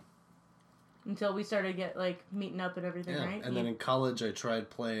while. Until we started meeting up and everything, right? And then in college, I tried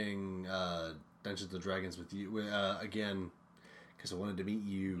playing Dungeons and Dragons with you again because I wanted to meet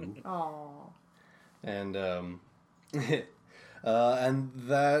you. Aww. And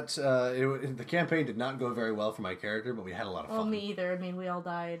the campaign did not go very well for my character, but we had a lot of fun. Well, me either. I mean, we all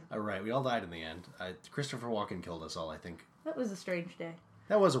died. Right, we all died in the end. Christopher Walken killed us all, I think. That was a strange day.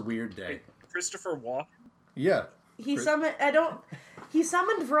 That was a weird day. Christopher Walken? Yeah. He summoned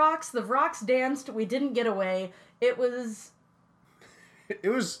Vrox. The Vrox danced. We didn't get away. It was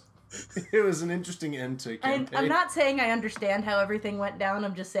an interesting end to campaign. I'm not saying I understand how everything went down.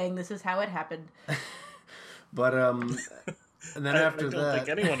 I'm just saying this is how it happened. But and then after that, I don't think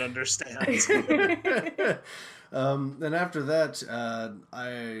anyone understands. Then after that,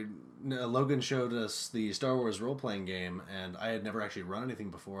 Logan showed us the Star Wars role-playing game, and I had never actually run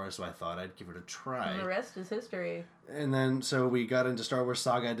anything before, so I thought I'd give it a try. And the rest is history. And then, so we got into Star Wars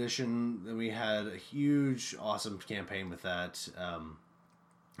Saga Edition, and we had a huge, awesome campaign with that.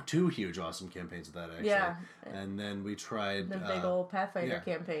 2 huge, awesome campaigns with that, actually. Yeah. And then we tried... The big old Pathfinder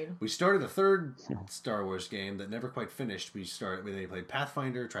campaign. We started the 3rd Star Wars game that never quite finished. We played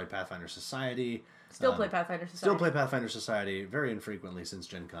Pathfinder, tried Pathfinder Society. Still play Pathfinder Society. Still play Pathfinder Society very infrequently since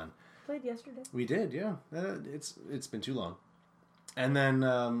Gen Con. Played yesterday. We did, yeah. It's been too long. And then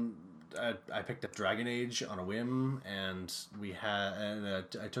I picked up Dragon Age on a whim, and I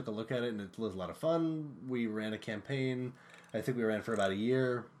took a look at it, and it was a lot of fun. We ran a campaign. I think we ran for about a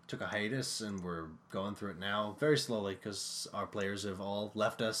year, took a hiatus, and we're going through it now very slowly because our players have all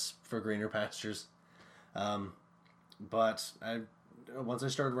left us for greener pastures. But once I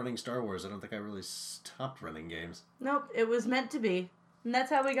started running Star Wars, I don't think I really stopped running games. Nope, it was meant to be. And that's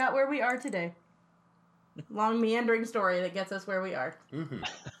how we got where we are today. Long meandering story that gets us where we are. Mm-hmm.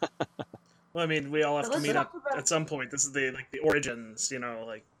 Well, I mean, we all have to meet up at some point. This is the origins,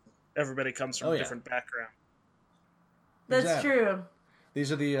 everybody comes from a different background. That's true.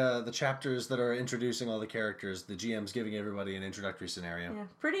 These are the chapters that are introducing all the characters. The GM's giving everybody an introductory scenario. Yeah,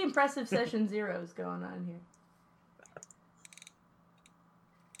 pretty impressive session zeros going on here.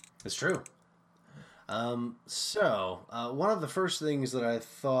 It's true. So one of the first things that I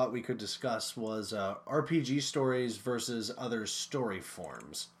thought we could discuss was RPG stories versus other story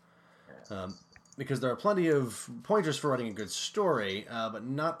forms. Because there are plenty of pointers for writing a good story, but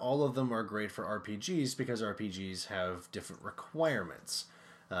not all of them are great for RPGs because RPGs have different requirements.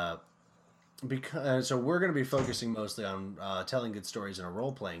 So we're going to be focusing mostly on telling good stories in a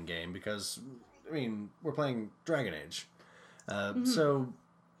role-playing game because, we're playing Dragon Age. So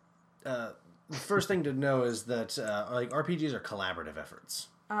the first thing to know is that RPGs are collaborative efforts.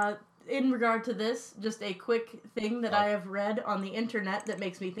 In regard to this, just a quick thing that I have read on the internet that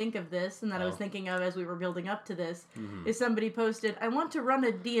makes me think of this, and that I was thinking of as we were building up to this, is somebody posted, I want to run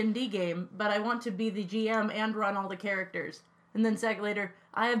a D&D game, but I want to be the GM and run all the characters. And then a second later,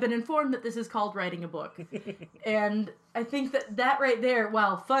 I have been informed that this is called writing a book. And I think that right there,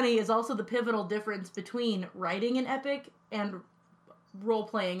 while funny, is also the pivotal difference between writing an epic and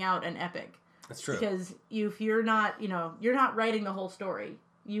role-playing out an epic. That's true. Because if you're not, you're not writing the whole story.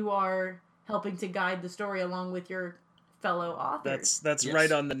 You are helping to guide the story along with your fellow authors. That's yes.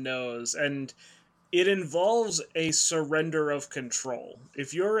 Right on the nose, and it involves a surrender of control.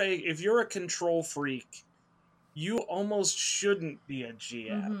 If you're a control freak, you almost shouldn't be a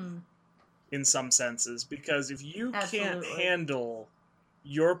GM. in some senses, because if you can't Absolutely. handle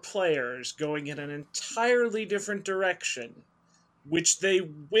your players going in an entirely different direction, which they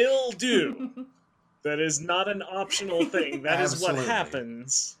will do, that is not an optional thing. That is what Absolutely.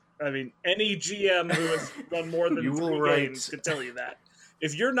 happens. I mean, any GM who has run more than You will 3 write- games could tell you that.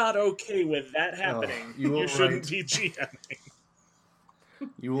 If you're not okay with that happening, you will you shouldn't write- be GMing.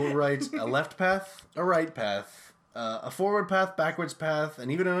 You will write a left path, a right path, a forward path, backwards path,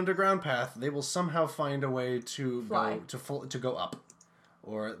 and even an underground path. They will somehow find a way to Fly. to go up,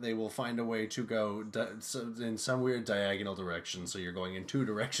 or they will find a way to go in some weird diagonal direction. So you're going in 2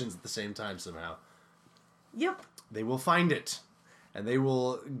 directions at the same time somehow. Yep. They will find it, and they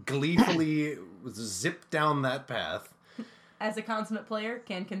will gleefully zip down that path. As a consummate player,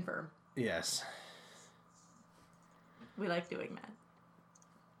 can confirm. Yes. We like doing that.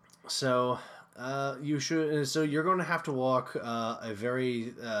 So, you should. So you're going to have to walk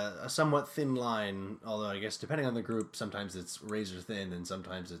a somewhat thin line. Although I guess depending on the group, sometimes it's razor thin and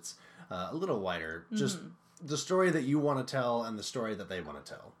sometimes it's a little wider. Just the story that you want to tell and the story that they want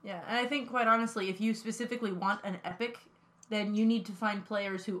to tell. Yeah, and I think quite honestly, if you specifically want an epic, then you need to find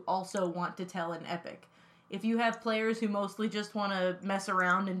players who also want to tell an epic. If you have players who mostly just want to mess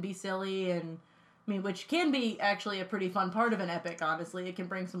around and be silly, and I mean, which can be actually a pretty fun part of an epic, honestly. It can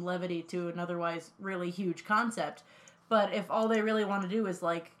bring some levity to an otherwise really huge concept. But if all they really want to do is,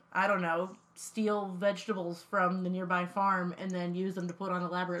 like, I don't know, steal vegetables from the nearby farm and then use them to put on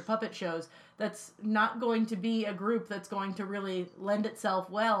elaborate puppet shows, that's not going to be a group that's going to really lend itself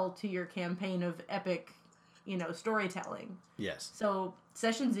well to your campaign of epic, storytelling. Yes. So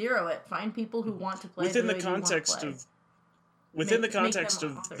session 0 it. Find people who want to play Within the the way you want to context play. of Make them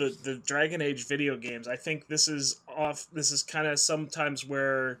authors. the Dragon Age video games, I think this is kind of sometimes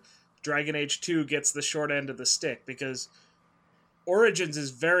where Dragon Age 2 gets the short end of the stick, because Origins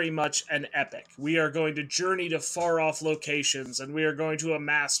is very much an epic. We are going to journey to far off locations, and we are going to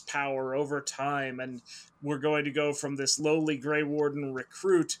amass power over time, and we're going to go from this lowly Grey Warden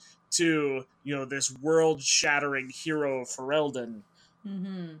recruit to, this world-shattering hero of Ferelden.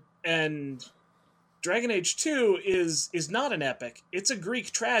 Mm-hmm. And Dragon Age 2 is not an epic. It's a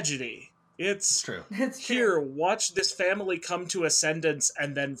Greek tragedy. It's true. It's true. Here, watch this family come to ascendance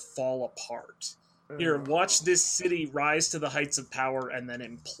and then fall apart. Here, watch this city rise to the heights of power and then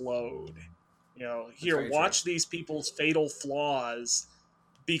implode. Here, very watch these people's fatal flaws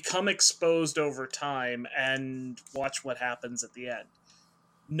become exposed over time, and watch what happens at the end.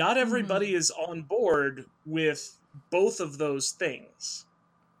 Not everybody is on board with both of those things.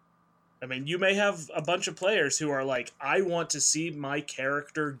 I mean, you may have a bunch of players who are like, I want to see my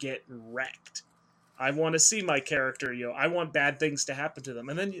character get wrecked. I want to see my character, I want bad things to happen to them.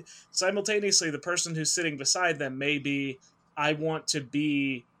 And then simultaneously, the person who's sitting beside them may be, I want to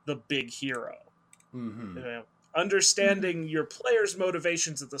be the big hero. Mm-hmm. Understanding your player's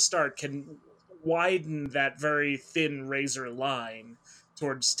motivations at the start can widen that very thin razor line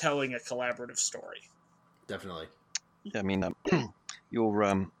towards telling a collaborative story. Definitely. Yeah, I mean,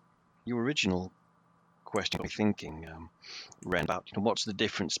 your original question, got me thinking, Ren, about what's the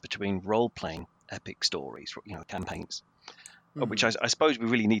difference between role-playing epic stories, campaigns, which I suppose we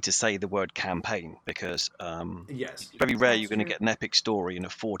really need to say the word campaign, because yes, it's very rare That's you're going to true. get an epic story in a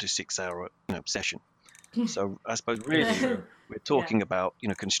 4 to 6 hour session. So I suppose really we're talking about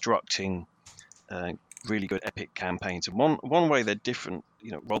constructing really good epic campaigns, and one way they're different.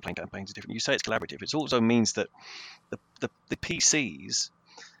 Role-playing campaigns are different. You say it's collaborative. It also means that the PCs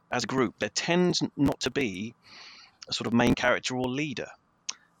as a group, there tends not to be a sort of main character or leader.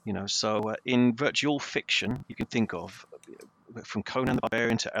 So in virtual fiction, you can think of from Conan the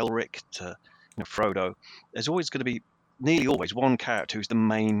Barbarian to Elric to Frodo. There's always going to be nearly always one character who's the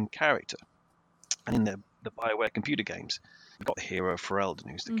main character. And in the BioWare computer games, you've got the hero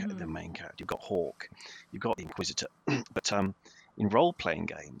Ferelden, who's the main character. You've got Hawke, you've got the Inquisitor. But in role-playing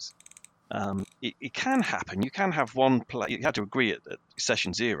games, it can happen. You can have one player. You have to agree at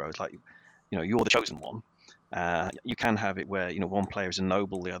session 0. It's like, you're the chosen one. You can have it where one player is a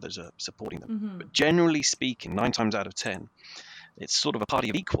noble, the others are supporting them. But generally speaking, 9 times out of 10, it's sort of a party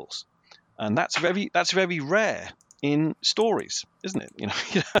of equals, and that's very rare in stories, isn't it?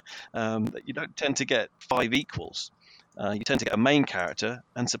 You don't tend to get 5 equals. You tend to get a main character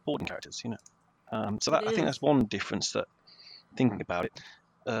and supporting characters. So that, I think that's one difference that, thinking about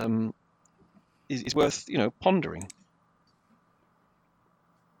it, is worth pondering.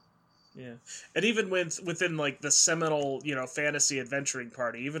 Yeah, and even within like the seminal fantasy adventuring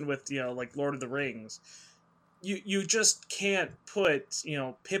party, even with like Lord of the Rings, you just can't put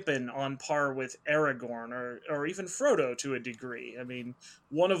Pippin on par with Aragorn or even Frodo to a degree. I mean,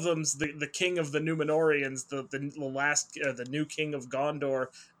 one of them's the king of the Númenóreans, the last the new king of Gondor,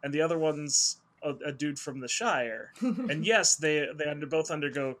 and the other one's a dude from the Shire. And yes, they both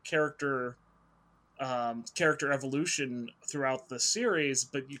undergo character evolution throughout the series,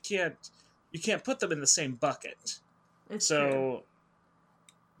 but you can't put them in the same bucket. It's true.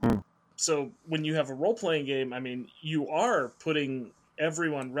 So when you have a role-playing game, I mean, you are putting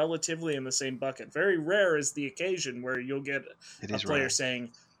everyone relatively in the same bucket. Very rare is the occasion where you'll get a player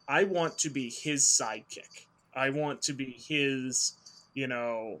saying, I want to be his sidekick. I want to be his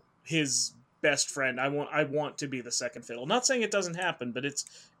best friend. I want to be the second fiddle. Not saying it doesn't happen, but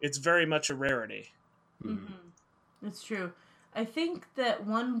it's very much a rarity. Mm-hmm. It's true. I think that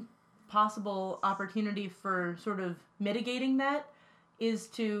one possible opportunity for sort of mitigating that is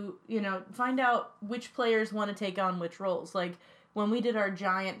to, find out which players want to take on which roles. Like, when we did our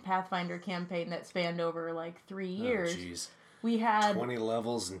giant Pathfinder campaign that spanned over, 3 years, we had 20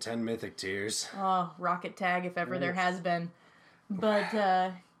 levels and 10 mythic tiers. Oh, Rocket Tag, if ever there has been. But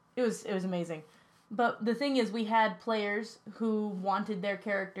it was amazing. But the thing is, we had players who wanted their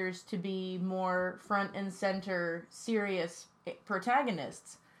characters to be more front and center, serious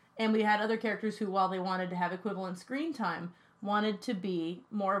protagonists. And we had other characters who, while they wanted to have equivalent screen time, wanted to be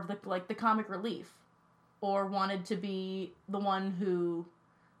more of the comic relief, or wanted to be the one who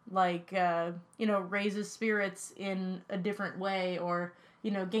raises spirits in a different way, or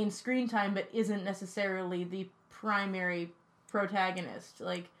gains screen time but isn't necessarily the primary protagonist,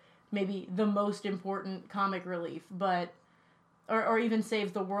 maybe the most important comic relief, but or even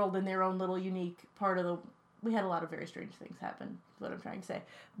saves the world in their own little unique part of the. We had a lot of very strange things happen, is what I'm trying to say.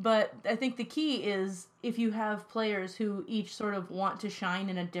 But I think the key is, if you have players who each sort of want to shine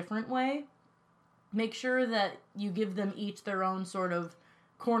in a different way, make sure that you give them each their own sort of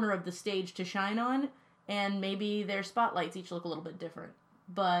corner of the stage to shine on, and maybe their spotlights each look a little bit different.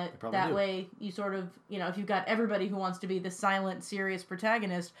 But that way, you sort of, if you've got everybody who wants to be the silent, serious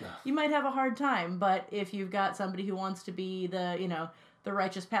protagonist, you might have a hard time. But if you've got somebody who wants to be the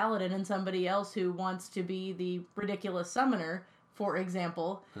righteous paladin, and somebody else who wants to be the ridiculous summoner, for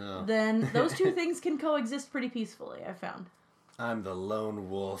example, then those two things can coexist pretty peacefully, I found. I'm the lone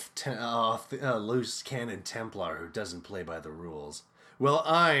wolf, loose cannon Templar who doesn't play by the rules. Well,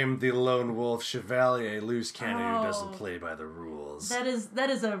 I'm the lone wolf chevalier loose cannon who doesn't play by the rules. That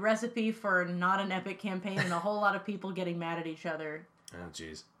is a recipe for not an epic campaign and a whole lot of people getting mad at each other. Oh,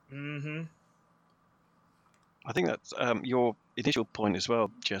 jeez. Mm-hmm. I think that your initial point as well,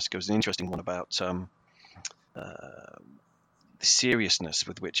 Jessica, was an interesting one about the seriousness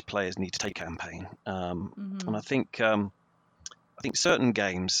with which players need to take campaign. And I think certain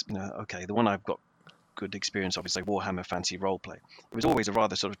games, the one I've got good experience of is like Warhammer Fantasy Roleplay. It was always a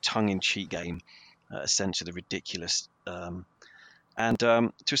rather sort of tongue-in-cheek game, a sense of the ridiculous. And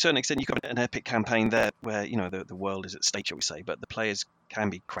to a certain extent, you got an epic campaign there where, the world is at stake, shall we say, but the players can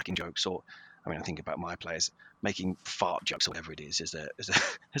be cracking jokes, or, I think about my players making fart jokes or whatever it is as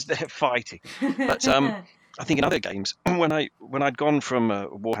they're fighting. But I think in other games, when I'd gone from a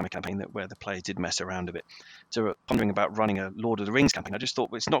Warhammer campaign where the players did mess around a bit, to pondering about running a Lord of the Rings campaign, I just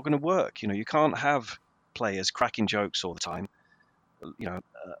thought, well, it's not going to work. You can't have players cracking jokes all the time,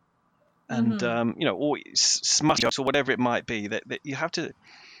 or smutty jokes or whatever it might be. That you have to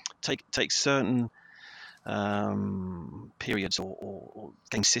take certain periods or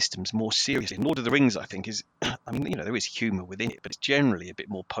game systems more seriously. And Lord of the Rings, I think, is, there is humour within it, but it's generally a bit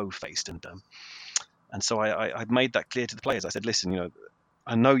more po-faced, and so I made that clear to the players. I said, listen,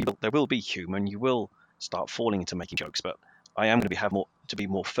 I know there will be humour and you will start falling into making jokes, but I am going to be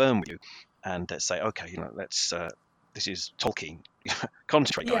more firm with you and say, okay, let's this is Tolkien,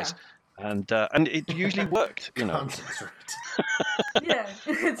 concentrate, guys. And it usually worked, Concentrate. Yeah,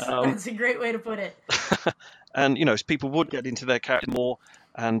 it's a great way to put it. And people would get into their character more,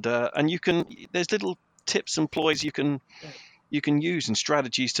 and there's little tips and ploys you can use and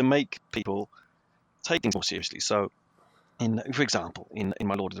strategies to make people take things more seriously. So, for example, in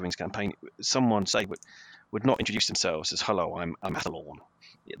my Lord of the Rings campaign, someone would not introduce themselves as, hello, I'm Athelorn.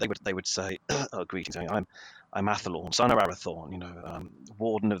 They would say, oh, greetings, I'm Athelorn, son of Arathorn,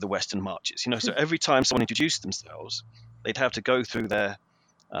 warden of the Western Marches. So every time someone introduced themselves, they'd have to go through their,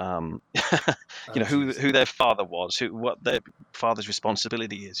 who their father was, what their father's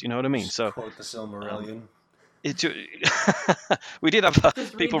responsibility is. You know what I mean? So quote the Silmarillion. We did have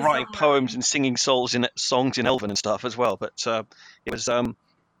people writing poems and singing songs in Elven and stuff as well, but it was.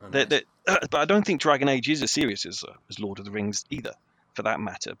 But I don't think Dragon Age is as serious as Lord of the Rings either, for that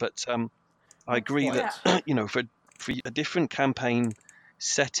matter. But I agree that for a different campaign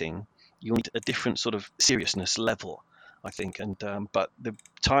setting, you need a different sort of seriousness level, I think. And but the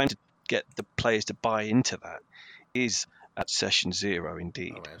time to get the players to buy into that is at session 0,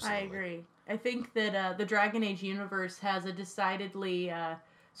 indeed. Oh, I agree. I think that the Dragon Age universe has a decidedly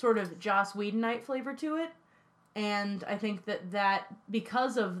sort of Joss Whedonite flavor to it. And I think that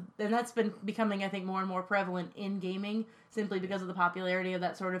because of, and that's been becoming, I think, more and more prevalent in gaming, simply because of the popularity of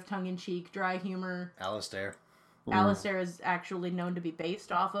that sort of tongue-in-cheek, dry humor. Alistair. Alistair is actually known to be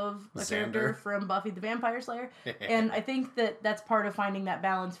based off of a character from Buffy the Vampire Slayer. And I think that that's part of finding that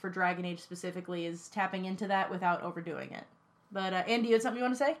balance for Dragon Age specifically, is tapping into that without overdoing it. But Andy, you had something you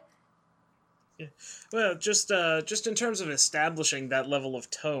want to say? Yeah. Well, just in terms of establishing that level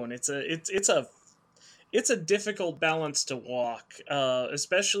of tone, it's a difficult balance to walk,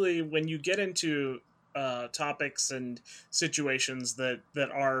 especially when you get into topics and situations that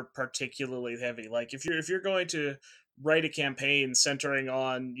are particularly heavy. Like if you're going to write a campaign centering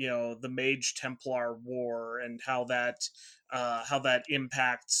on the Mage Templar War and how that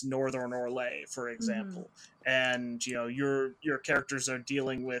impacts Northern Orlais, for example, and your characters are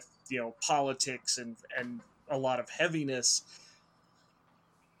dealing with politics and a lot of heaviness.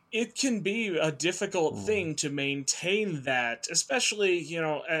 It can be a difficult thing to maintain that, especially,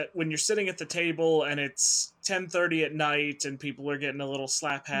 when you're sitting at the table and it's 10:30 at night and people are getting a little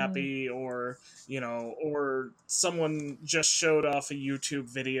slap happy, or someone just showed off a YouTube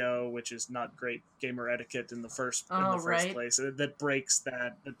video, which is not great gamer etiquette in the first place. That breaks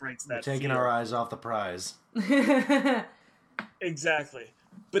that. We're taking our eyes off the prize. Exactly.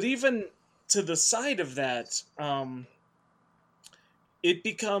 But even to the side of that, it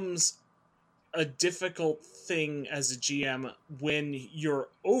becomes a difficult thing as a GM when you're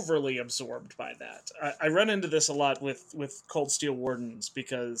overly absorbed by that. I run into this a lot with Cold Steel Wardens,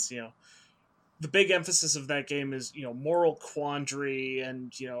 because the big emphasis of that game is moral quandary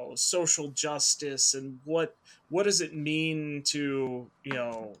and social justice, and what does it mean to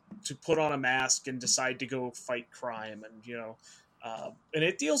to put on a mask and decide to go fight crime, and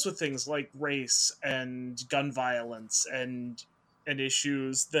it deals with things like race and gun violence and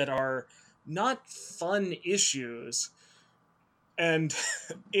issues that are not fun issues. And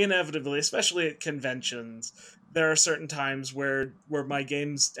inevitably, especially at conventions, there are certain times where my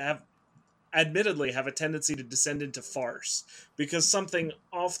games admittedly have a tendency to descend into farce, because something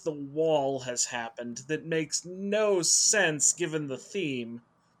off the wall has happened that makes no sense given the theme,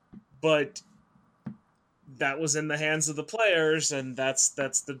 but that was in the hands of the players, and that's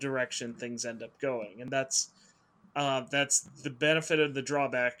the direction things end up going. And that's the benefit of the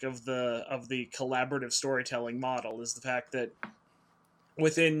drawback of the collaborative storytelling model, is the fact that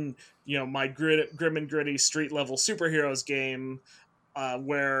within my grim and gritty street level superheroes game,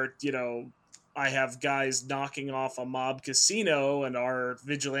 where I have guys knocking off a mob casino and our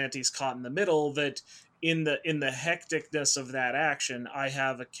vigilantes caught in the middle, that in the hecticness of that action, I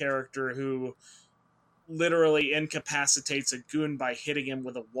have a character who literally incapacitates a goon by hitting him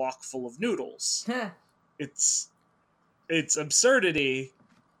with a wok full of noodles. It's absurdity,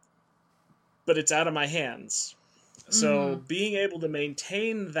 but it's out of my hands. So being able to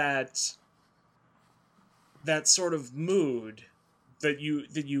maintain that sort of mood that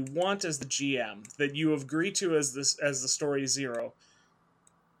you want as the GM, that you agree to as the story zero,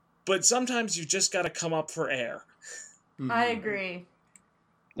 but sometimes you just got to come up for air. I agree.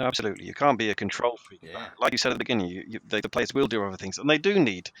 No, absolutely. You can't be a control freak. Yeah. Like you said at the beginning, the players will do other things, and they do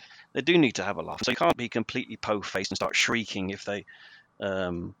need to have a laugh. So you can't be completely po-faced and start shrieking if they,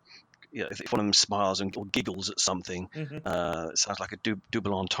 if one of them smiles or giggles at something. It sounds like a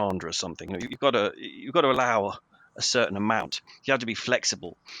double entendre or something. You've got to allow a certain amount. You have to be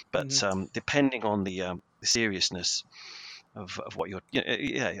flexible, but depending on the seriousness of what you're,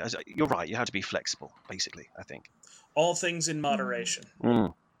 you're right. You have to be flexible, basically, I think. All things in moderation.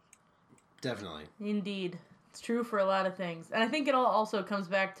 Definitely. Indeed. It's true for a lot of things. And I think it all also comes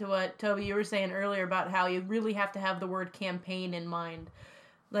back to what, Toby, you were saying earlier about how you really have to have the word campaign in mind.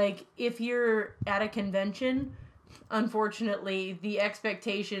 Like, if you're at a convention, unfortunately, the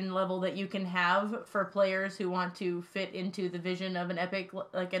expectation level that you can have for players who want to fit into the vision of an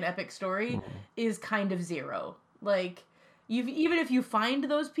epic story is kind of zero. Like, even if you find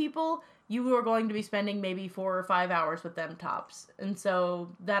those people, you are going to be spending maybe 4 or 5 hours with them tops. And so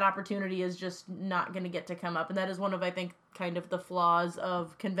that opportunity is just not going to get to come up. And that is one of, I think, kind of the flaws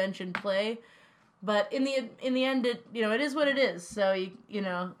of convention play. But in the end, it is what it is. So,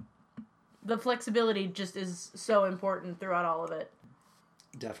 the flexibility just is so important throughout all of it.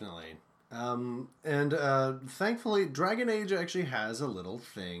 Definitely. And thankfully, Dragon Age actually has a little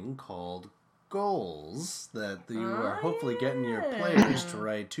thing called goals that you are hopefully getting your players to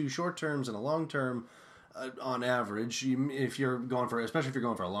write 2 short terms and a long term. On average, if you're going for, especially if you're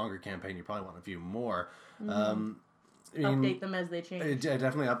going for a longer campaign, you probably want a few more. Update them as they change.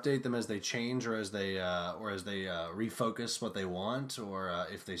 Definitely update them as they change, or as they refocus what they want, or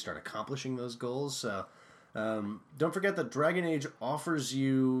if they start accomplishing those goals. Don't forget that Dragon Age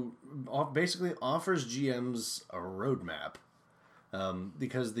basically offers GMs a roadmap,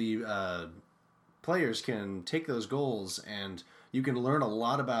 because the players can take those goals and you can learn a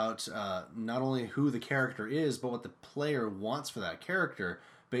lot about not only who the character is, but what the player wants for that character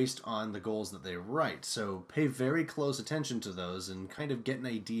based on the goals that they write. So pay very close attention to those and kind of get an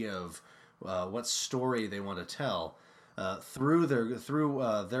idea of what story they want to tell through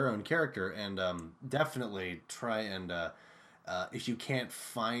their own character, and definitely try and if you can't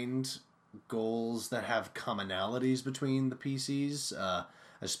find goals that have commonalities between the PCs,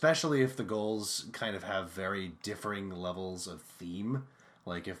 especially if the goals kind of have very differing levels of theme.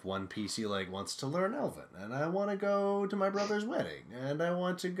 Like if one PC wants to learn Elven, and I want to go to my brother's wedding, and I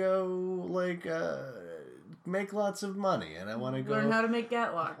want to go make lots of money, and I want to go learn how to make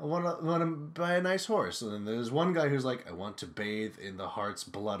Gatlock. I want to buy a nice horse. And then there's one guy who's like, I want to bathe in the heart's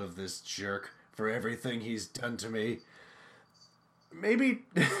blood of this jerk for everything he's done to me. Maybe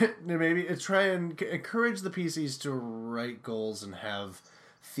try and encourage the PCs to write goals and have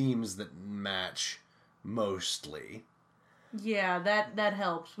themes that match mostly. Yeah, that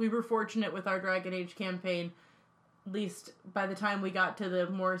helps. We were fortunate with our Dragon Age campaign. At least by the time we got to the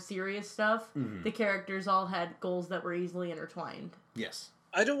more serious stuff, the characters all had goals that were easily intertwined. Yes.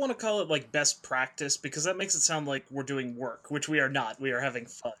 I don't want to call it best practice, because that makes it sound like we're doing work, which we are not. We are having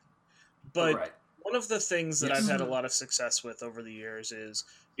fun. But one of the things that I've had a lot of success with over the years is,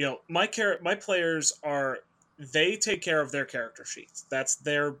 my players they take care of their character sheets. That's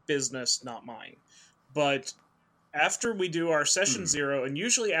their business, not mine. But after we do our session 0, and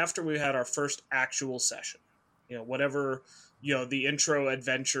usually after we had our first actual session, whatever, the intro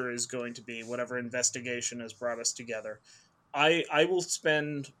adventure is going to be, whatever investigation has brought us together, I will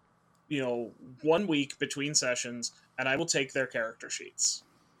spend, 1 week between sessions, and I will take their character sheets.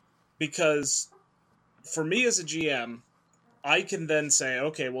 Because for me as a GM, I can then say,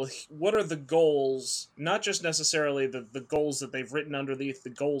 okay, well, what are the goals? Not just necessarily the goals that they've written underneath the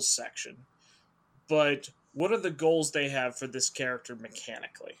goals section, but what are the goals they have for this character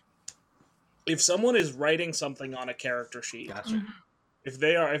mechanically? If someone is writing something on a character sheet, if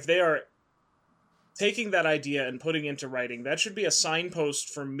they are taking that idea and putting into writing, that should be a signpost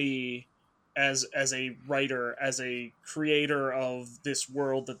for me as a writer, as a creator of this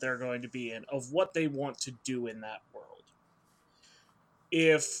world that they're going to be in, of what they want to do in that world.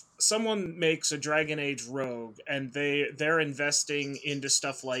 If someone makes a Dragon Age rogue and they're investing into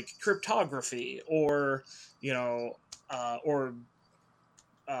stuff like cryptography or a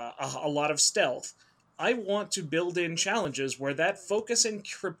lot of stealth, I want to build in challenges where that focus in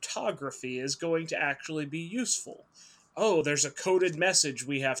cryptography is going to actually be useful. Oh, there's a coded message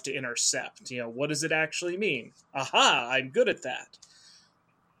we have to intercept. What does it actually mean? Aha, I'm good at that.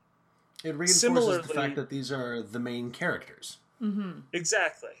 It reinforces the fact that these are the main characters. Mm-hmm.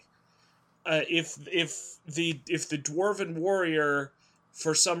 Exactly. If the Dwarven Warrior,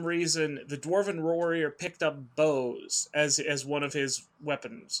 for some reason, the Dwarven Warrior picked up bows as one of his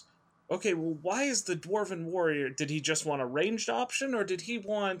weapons. Okay, well, why is the Dwarven Warrior... Did he just want a ranged option, or did he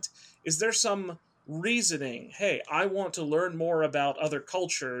want... Is there some reasoning? Hey, I want to learn more about other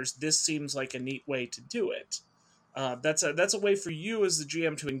cultures. This seems like a neat way to do it. That's a way for you as the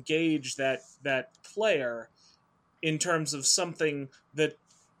GM to engage that player in terms of something that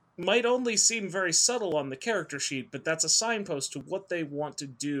might only seem very subtle on the character sheet, but that's a signpost to what they want to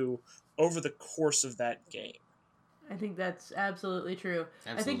do over the course of that game. I think that's absolutely true.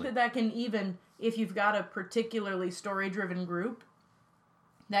 Absolutely. I think that can even, if you've got a particularly story-driven group,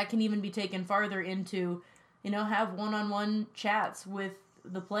 that can even be taken farther into, have one-on-one chats with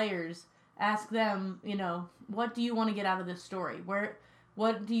the players. Ask them, what do you want to get out of this story?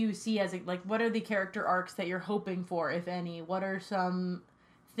 What do you see as, what are the character arcs that you're hoping for, if any? What are some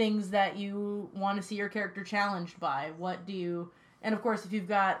things that you want to see your character challenged by? And of course, if you've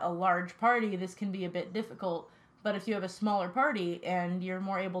got a large party, this can be a bit difficult. But if you have a smaller party and you're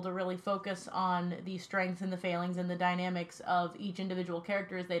more able to really focus on the strengths and the failings and the dynamics of each individual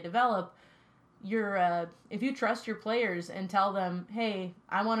character as they develop, if you trust your players and tell them, hey,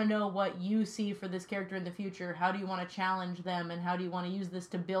 I want to know what you see for this character in the future, how do you want to challenge them, and how do you want to use this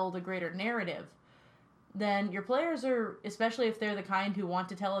to build a greater narrative, then your players are, especially if they're the kind who want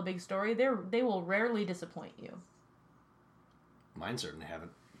to tell a big story, they will rarely disappoint you. Mine certainly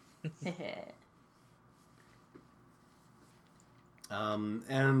haven't.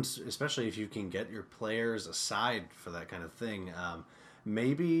 And especially if you can get your players aside for that kind of thing,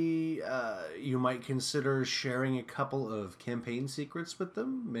 maybe you might consider sharing a couple of campaign secrets with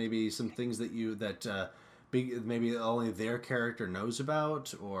them. Maybe some things that maybe only their character knows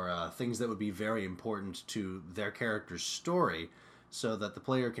about, or things that would be very important to their character's story, so that the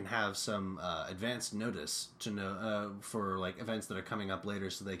player can have some advanced notice to know for like events that are coming up later,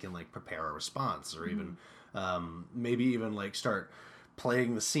 so they can like prepare a response, or even maybe even like start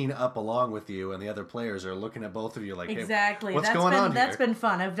playing the scene up along with you, and the other players are looking at both of you like, exactly. Hey, what's going on here? That's been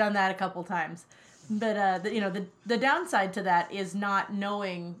fun. I've done that a couple times, but the downside to that is not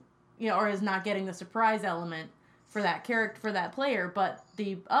knowing, or is not getting the surprise element for that character, for that player. But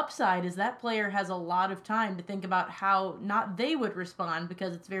the upside is that player has a lot of time to think about how not they would respond,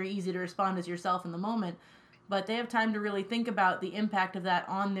 because it's very easy to respond as yourself in the moment, but they have time to really think about the impact of that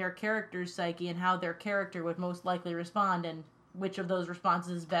on their character's psyche and how their character would most likely respond, and which of those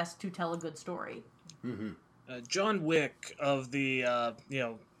responses is best to tell a good story. John Wick of the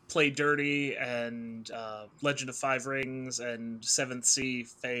Play Dirty and Legend of Five Rings and Seventh Sea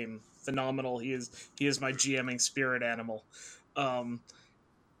fame, phenomenal. He is my GMing spirit animal.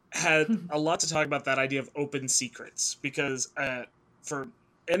 Had a lot to talk about that idea of open secrets, because for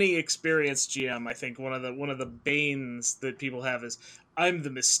any experienced GM, I think one of the banes that people have is, I'm the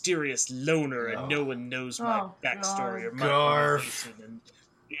mysterious loner and no one knows my backstory or my motivation,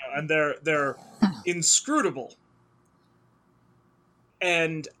 and they're inscrutable.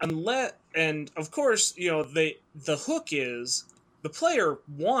 And of course, the hook is the player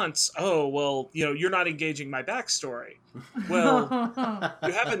wants, you're not engaging my backstory. Well,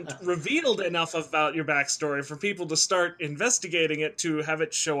 you haven't revealed enough about your backstory for people to start investigating it, to have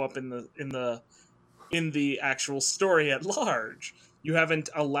it show up in the actual story at large. You haven't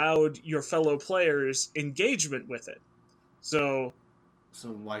allowed your fellow players engagement with it. So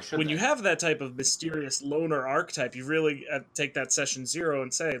why should when you have that type of mysterious loner archetype, you really take that session 0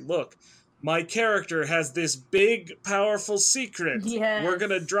 and say, look, my character has this big, powerful secret. Yes. We're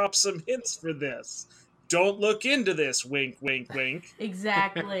going to drop some hints for this. Don't look into this, wink, wink, wink.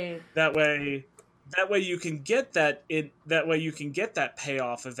 Exactly. That way you can get that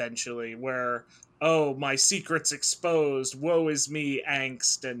payoff eventually, where, oh, my secret's exposed, woe is me,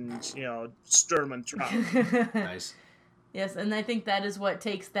 angst, and, Sturm und Drang. Nice. Yes, and I think that is what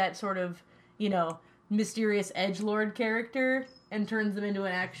takes that sort of, mysterious edgelord character and turns them into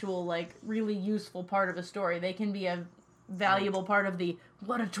an actual, like, really useful part of a story. They can be a valuable part of the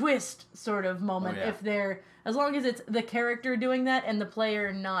what a twist sort of moment if they're, as long as it's the character doing that and the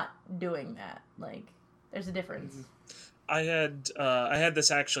player not doing that. Like, there's a difference. I had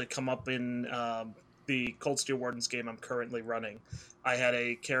this actually come up in the Cold Steel Wardens game I'm currently running. I had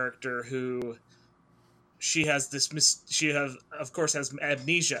a character who of course has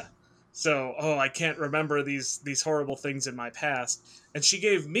amnesia. So, I can't remember these horrible things in my past. And she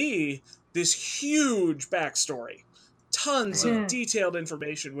gave me this huge backstory. Tons of detailed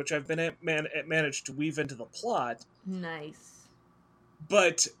information, which I've been managed to weave into the plot. Nice.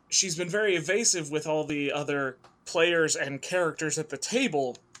 But she's been very evasive with all the other players and characters at the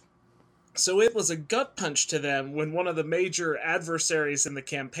table. So it was a gut punch to them when one of the major adversaries in the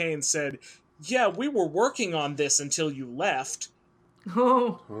campaign said, yeah, we were working on this until you left.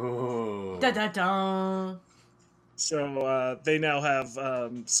 Oh. Da-da-da. So they now have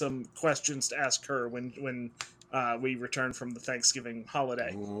some questions to ask her when we return from the Thanksgiving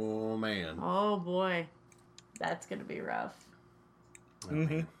holiday. Oh, man. Oh, boy. That's going to be rough.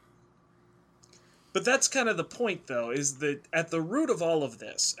 Mm-hmm. But that's kind of the point, though, is that at the root of all of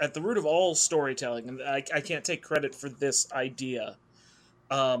this, at the root of all storytelling, and I can't take credit for this idea,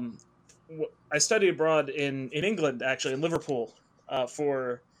 I studied abroad in England, actually, in Liverpool,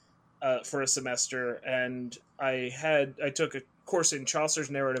 for a semester, and I took a course in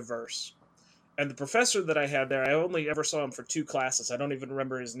Chaucer's narrative verse. And the professor that I had there, I only ever saw him for 2 classes. I don't even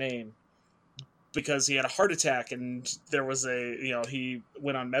remember his name, because he had a heart attack, and there was he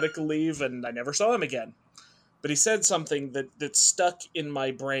went on medical leave, and I never saw him again. But he said something that stuck in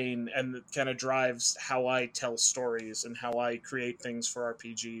my brain, and that kind of drives how I tell stories and how I create things for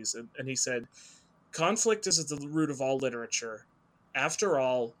RPGs. And he said, conflict is at the root of all literature. After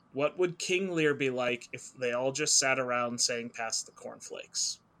all, what would King Lear be like if they all just sat around saying, pass the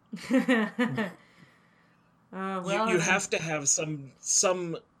cornflakes? You have to have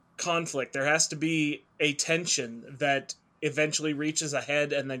some conflict. There has to be a tension that eventually reaches a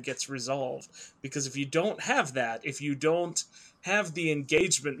head and then gets resolved. Because if you don't have that, if you don't have the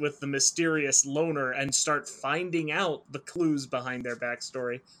engagement with the mysterious loner and start finding out the clues behind their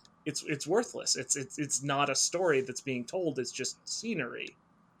backstory, it's worthless. It's not a story that's being told. It's just scenery.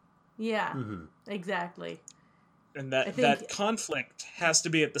 Yeah, exactly. And that conflict has to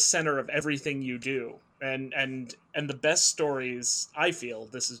be at the center of everything you do. And the best stories, I feel,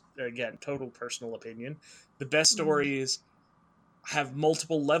 this is, again, total personal opinion, the best stories have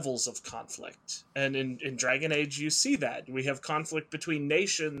multiple levels of conflict. And in Dragon Age, you see that. We have conflict between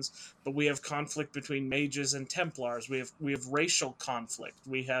nations, but we have conflict between mages and Templars. We have racial conflict.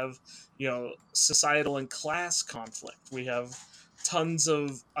 We have, societal and class conflict. We have tons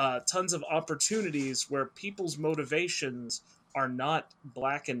of opportunities where people's motivations are not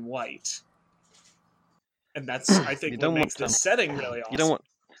black and white. And that's, I think, what makes the setting really awesome.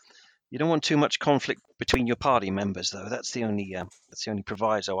 You don't want too much conflict between your party members, though. That's the only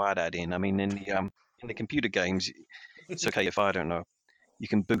proviso I'd add in. I mean, in the computer games, it's okay if, I don't know, you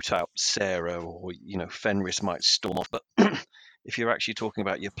can boot out Sarah, or Fenris might storm off. But if you're actually talking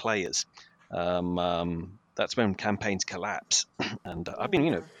about your players, that's when campaigns collapse. And I've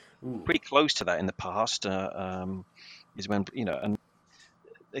been, pretty close to that in the past. Is when and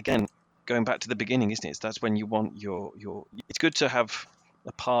again, going back to the beginning, isn't it? That's when you want your. It's good to have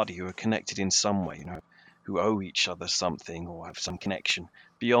a party who are connected in some way, who owe each other something or have some connection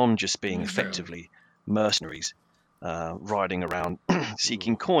beyond just being effectively mercenaries riding around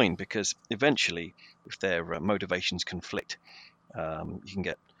seeking coin. Because eventually, if their motivations conflict, you can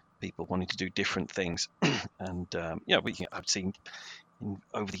get people wanting to do different things. And I've seen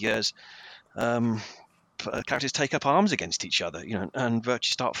over the years characters take up arms against each other, and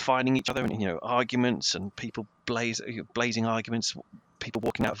virtually start fighting each other, and arguments, and people blazing arguments, people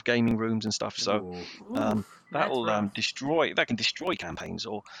walking out of gaming rooms and stuff. So that can destroy campaigns.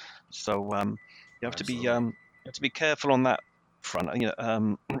 Or so you have to be careful on that front. You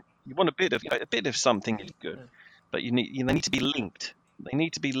want a bit of something is good, but they need to be linked. They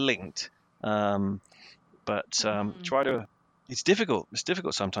need to be linked. But try to. It's difficult. It's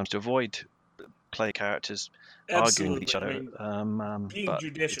difficult sometimes to avoid player characters arguing with each other. Being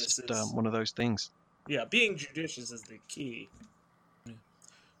judicious is one of those things. Yeah, being judicious is the key.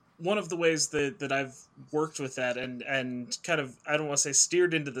 One of the ways that I've worked with that and kind of, I don't want to say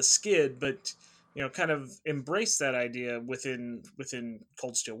steered into the skid, but kind of embraced that idea within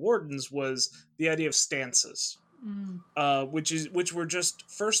Cold Steel Wardens was the idea of stances. Which were just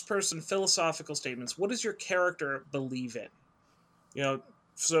first-person philosophical statements. What does your character believe in?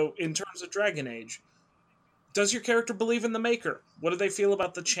 So in terms of Dragon Age, does your character believe in the Maker? What do they feel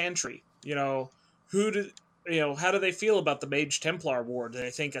about the Chantry? How do they feel about the Mage Templar War? Do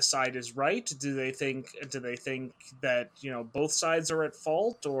they think a side is right? Do they think that both sides are at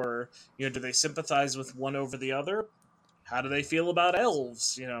fault, or do they sympathize with one over the other? How do they feel about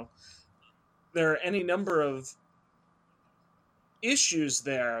elves? There are any number of issues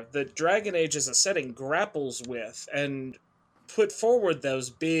there that Dragon Age as a setting grapples with, and put forward those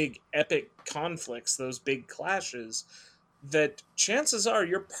big epic conflicts, those big clashes that chances are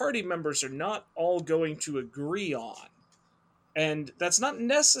your party members are not all going to agree on. And that's not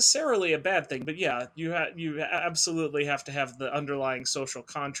necessarily a bad thing, but yeah, you absolutely have to have the underlying social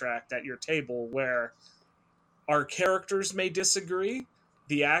contract at your table where our characters may disagree,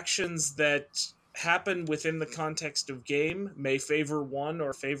 the actions that happen within the context of game may favor one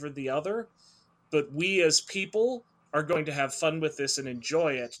or favor the other, but we as people are going to have fun with this and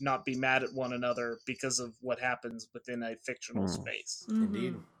enjoy it, not be mad at one another because of what happens within a fictional space.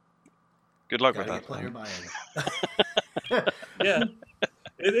 Indeed. Good luck with that. Player buy-in. Yeah,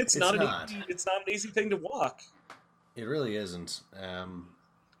 it's not an easy thing to walk. It really isn't.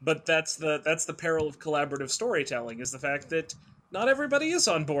 But that's the peril of collaborative storytelling, is the fact that not everybody is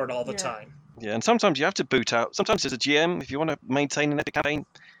on board all the time. Yeah, and sometimes you have to boot out. Sometimes as a GM, if you want to maintain an epic campaign,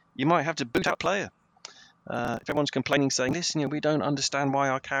 you might have to boot out player. If everyone's complaining, saying, listen, we don't understand why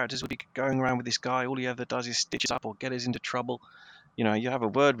our characters would be going around with this guy. All he ever does is stitch us up or get us into trouble. You have a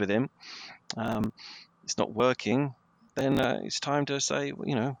word with him. It's not working. Then it's time to say,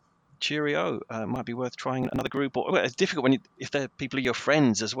 cheerio. It might be worth trying another group. Or it's difficult if they're people are your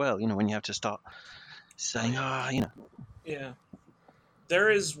friends as well. When you have to start saying, Yeah. There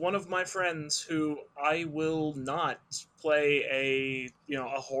is one of my friends who I will not play a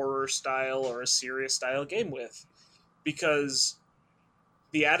horror style or a serious style game with, because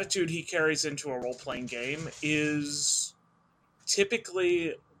the attitude he carries into a role-playing game is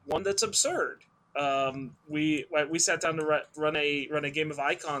typically one that's absurd. We sat down to run a game of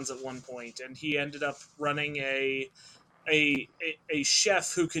Icons at one point, and he ended up running a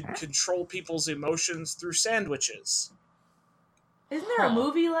chef who could control people's emotions through sandwiches. Isn't there a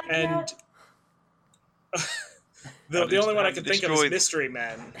movie like and that? the only one I can think of is Mystery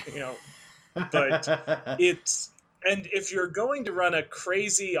Man, but it's, and if you're going to run a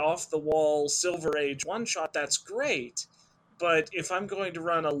crazy off-the-wall Silver Age one-shot, that's great, but if I'm going to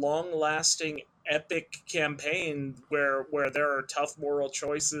run a long-lasting epic campaign where there are tough moral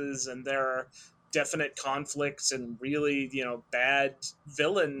choices and there are definite conflicts and really, bad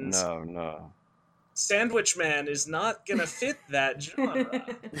villains. No. Sandwich Man is not going to fit that genre.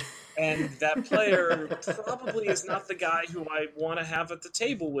 And that player probably is not the guy who I want to have at the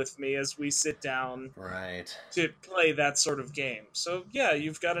table with me as we sit down to play that sort of game. So, yeah,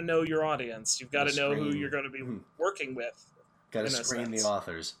 you've got to know your audience. You've got to know who you're going to be working with. Got to screen the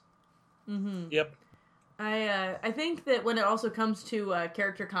authors. Mm-hmm. Yep. I think that when it also comes to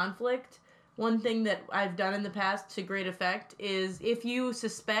character conflict, one thing that I've done in the past to great effect is if you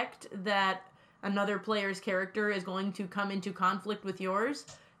suspect that another player's character is going to come into conflict with yours,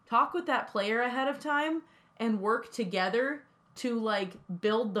 talk with that player ahead of time and work together to, like,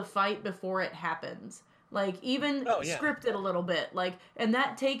 build the fight before it happens. Like, even script it a little bit. Like, and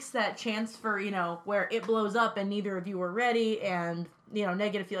that takes that chance for, where it blows up and neither of you are ready and,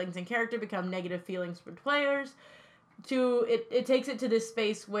 negative feelings in character become negative feelings for players. It takes it to this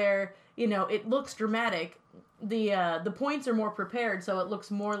space where, it looks dramatic. The points are more prepared, so it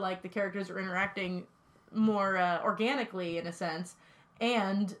looks more like the characters are interacting more organically, in a sense.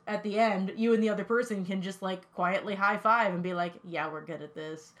 And at the end, you and the other person can just, like, quietly high-five and be like, yeah, we're good at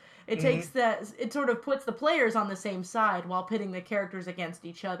this. It takes that... It sort of puts the players on the same side while pitting the characters against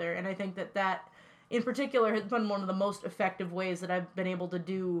each other. And I think that, in particular, has been one of the most effective ways that I've been able to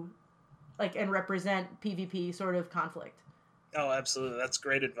do, like, and represent PvP sort of conflict. Oh, absolutely. That's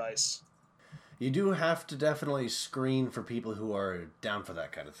great advice. You do have to definitely screen for people who are down for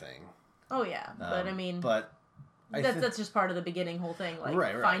that kind of thing. Oh, yeah. But, I mean... That's just part of the beginning whole thing. Like,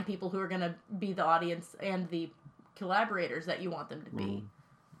 find people who are going to be the audience and the collaborators that you want them to be.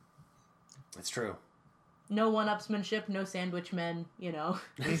 It's true. No one-upsmanship, no sandwich men, Yeah.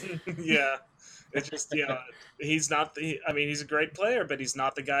 It's just, he's not he's a great player, but he's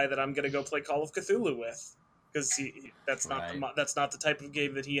not the guy that I'm going to go play Call of Cthulhu with. Because that's not the type of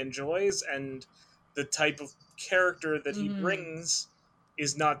game that he enjoys, and the type of character that he brings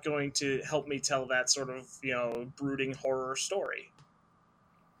is not going to help me tell that sort of, brooding horror story.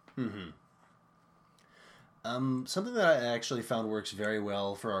 Something that I actually found works very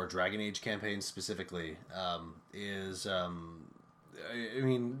well for our Dragon Age campaign specifically is,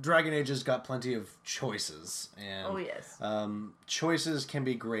 Dragon Age has got plenty of choices, and choices can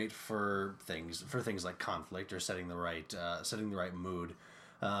be great for things like conflict or setting the right mood,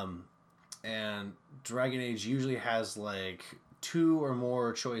 and Dragon Age usually has like 2 or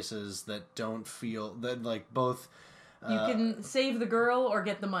more choices that don't feel that like both. You can save the girl or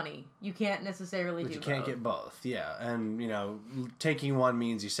get the money. You can't necessarily do both. You can't get both, yeah. And, taking one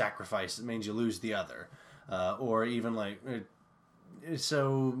means you sacrifice, it means you lose the other. Or even like...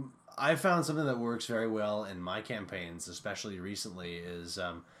 So, I found something that works very well in my campaigns, especially recently, is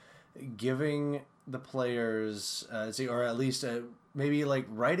giving the players... or at least maybe like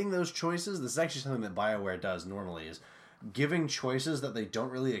writing those choices. This is actually something that BioWare does normally, is giving choices that they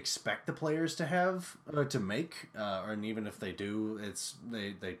don't really expect the players to have to make, and even if they do,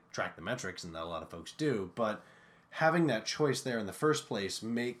 they track the metrics, and that a lot of folks do. But having that choice there in the first place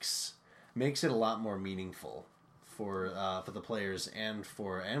makes it a lot more meaningful for the players and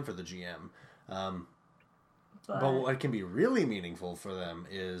for the GM. But what can be really meaningful for them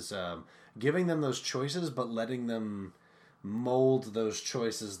is giving them those choices, but letting them mold those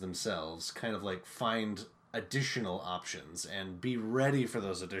choices themselves. Kind of like find additional options and be ready for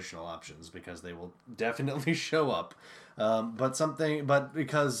those additional options, because they will definitely show up. But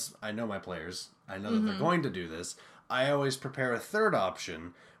because I know my players, I know that they're going to do this, I always prepare a third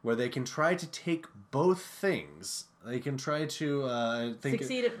option where they can try to take both things. They can try to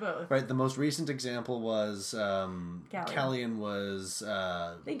succeed at both. Right. The most recent example was Callian was.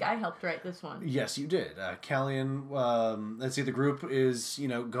 I think I helped write this one. Yes, you did. Callian. Let's see. The group is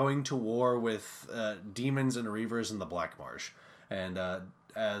going to war with demons and reavers in the Black Marsh, and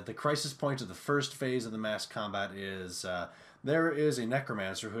the crisis point of the first phase of the mass combat is there is a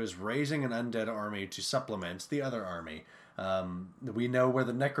necromancer who is raising an undead army to supplement the other army. We know where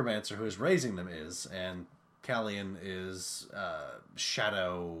the necromancer who is raising them is, and Callian is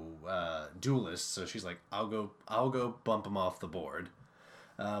shadow duelist, so she's like, I'll go bump him off the board.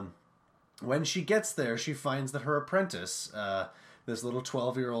 When she gets there, she finds that her apprentice, this little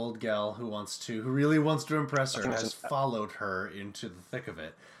 12-year-old gal who really wants to impress her, has followed her into the thick of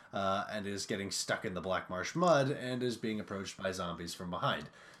it. and is getting stuck in the Black Marsh mud and is being approached by zombies from behind.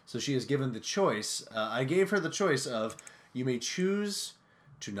 So she is given the choice. I gave her the choice of, you may choose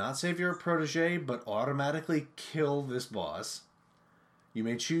to not save your protege, but automatically kill this boss. You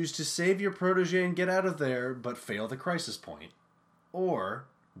may choose to save your protege and get out of there, but fail the crisis point. Or,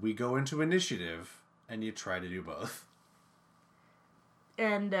 we go into initiative, and you try to do both.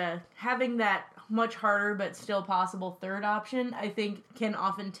 And having that much harder but still possible third option, I think, can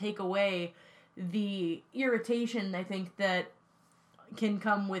often take away the irritation, I think, that can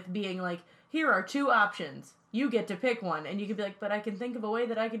come with being like, here are two options. You get to pick one. And you can be like, but I can think of a way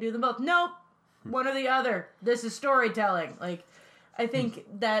that I can do them both. Nope! One or the other. This is storytelling. Like, I think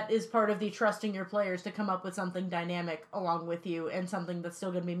that is part of the trusting your players to come up with something dynamic along with you and something that's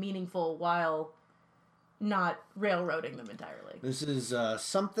still going to be meaningful while not railroading them entirely. This is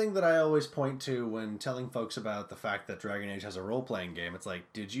something that I always point to when telling folks about the fact that Dragon Age has a role-playing game. It's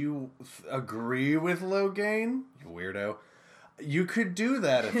like, did you agree with Loghain? You weirdo. You could do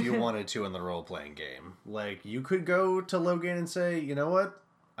that if you wanted to in the role-playing game. Like, you could go to Loghain and say, you know what?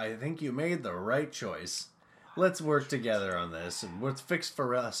 I think you made the right choice. Let's work together on this, and let's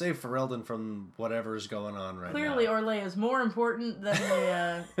save Ferelden from whatever's going on right Clearly, now. Orlais is more important than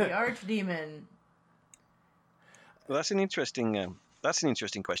the archdemon. Well, that's an interesting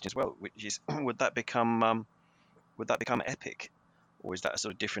question as well. Which is, would that become epic, or is that a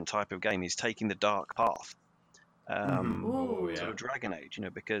sort of different type of game? He's taking the dark path, sort of Dragon Age,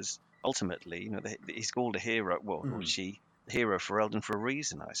 because ultimately, he's called a hero. Well, or she, the hero for Ferelden for a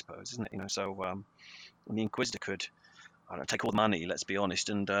reason, I suppose, isn't it? So the Inquisitor could, I don't know, take all the money. Let's be honest,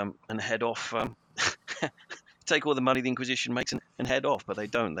 and head off. Take all the money the Inquisition makes and head off, but they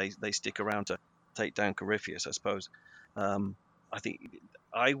don't. They stick around to take down Corypheus, I suppose. I think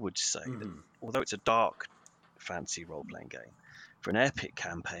I would say that although it's a dark fantasy role-playing game, for an epic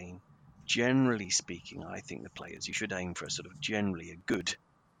campaign, generally speaking, I think the players, you should aim for a sort of generally a good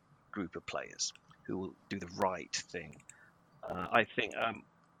group of players who will do the right thing. I think.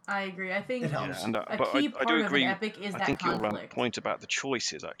 I agree. I think it helps. a key part of an epic is that conflict. I think your point about the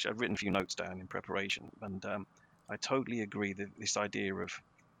choices, actually, I've written a few notes down in preparation, and I totally agree that this idea of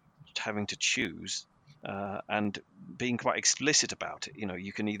having to choose and being quite explicit about it.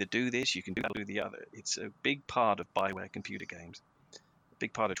 You can either do this, you can do that, or do the other. It's a big part of BioWare computer games, a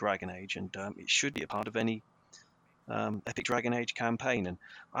big part of Dragon Age, and it should be a part of any epic Dragon Age campaign. And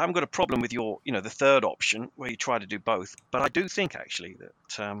I haven't got a problem with your, the third option where you try to do both. But I do think actually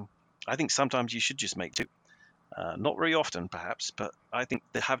that I think sometimes you should just make two. Not very often, perhaps, but I think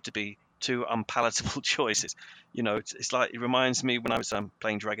there have to be two unpalatable choices. It's like, it reminds me when I was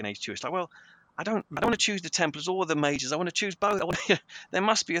playing Dragon Age 2. It's like, well, I don't want to choose the Templars or the Mages. I want to choose both. There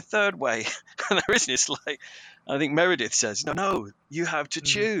must be a third way. And there isn't. It's like, I think Meredith says, no, you have to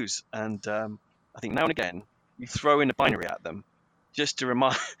choose. And I think now and again, you throw in a binary at them just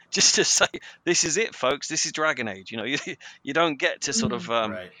to say, this is it, folks. This is Dragon Age. You don't get to sort of,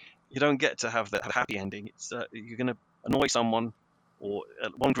 you don't get to have the happy ending. It's you're going to annoy someone, or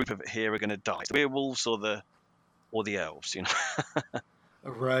one group of it here are going to die. The werewolves or the elves,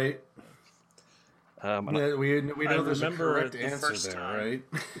 Right. We know there's a correct answer there,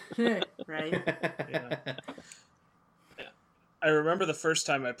 right? Right. Yeah. I remember the first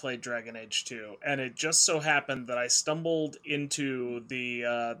time I played Dragon Age 2, and it just so happened that I stumbled into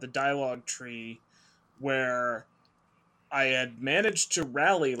the dialogue tree where I had managed to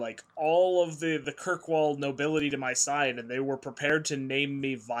rally like all of the Kirkwall nobility to my side, and they were prepared to name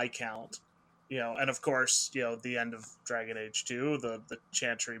me Viscount. And of course, the end of Dragon Age 2, the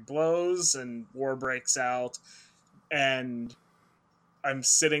chantry blows and war breaks out, and I'm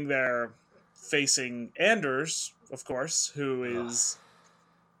sitting there facing Anders, of course, who is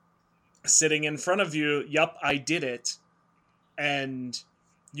sitting in front of you. Yup, I did it. And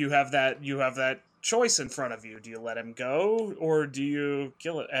you have that choice in front of you. Do you let him go or do you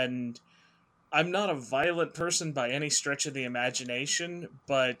kill it? And I'm not a violent person by any stretch of the imagination,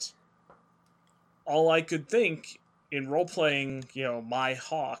 but all I could think in role-playing, my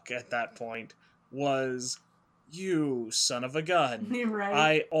hawk at that point was, you son of a gun. Right.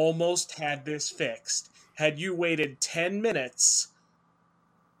 I almost had this fixed. Had you waited 10 minutes,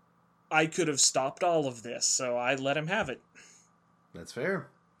 I could have stopped all of this, so I let him have it. That's fair.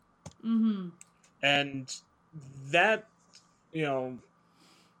 Mm-hmm. And that,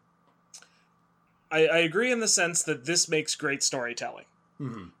 I agree in the sense that this makes great storytelling.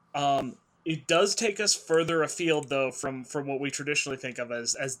 Mm-hmm. It does take us further afield, though, from what we traditionally think of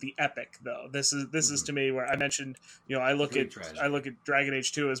as the epic. Though this is to me where I mentioned, I look at Dragon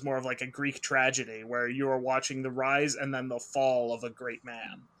Age 2 as more of like a Greek tragedy, where you are watching the rise and then the fall of a great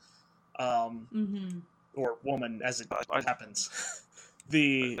man. or woman, as it happens.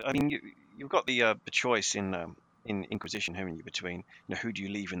 I mean, you've got the choice in Inquisition, haven't you, between who do you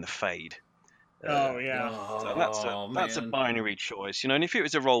leave in the Fade. So that's a binary choice, and if it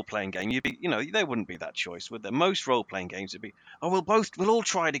was a role-playing game, you'd be, there wouldn't be that choice, would there? Most role-playing games would be, we'll all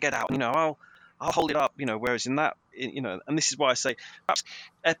try to get out, I'll hold it up, whereas in that, and this is why I say perhaps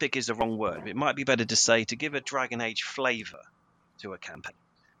epic is the wrong word. It might be better to say, to give a Dragon Age flavor to a campaign,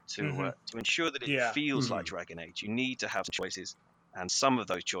 to ensure that it feels like Dragon Age, you need to have some choices, and some of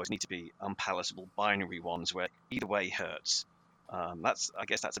those choices need to be unpalatable binary ones where either way hurts. I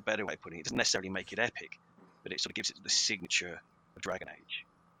guess that's a better way of putting it. It doesn't necessarily make it epic, but it sort of gives it the signature of Dragon Age.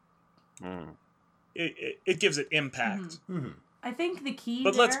 It gives it impact. I think the key.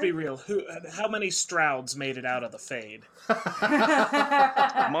 But let's be real. How many Strouds made it out of the Fade?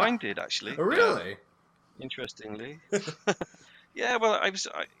 Mine did, actually. Oh, really? Interestingly. Yeah, well, it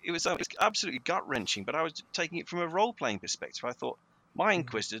was absolutely gut wrenching, but I was taking it from a role playing perspective. I thought my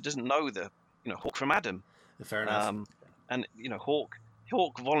Inquisitor doesn't know the Hawk from Adam. Fair enough. And Hawk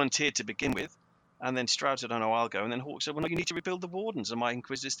volunteered to begin with, and then Stroud said, "Oh no, I'll go." And then Hawk said, "Well, no, you need to rebuild the Wardens." And my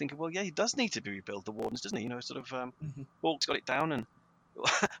Inquisitor's thinking, "Well, yeah, he does need to rebuild the Wardens, doesn't he?" Hawk's got it down. And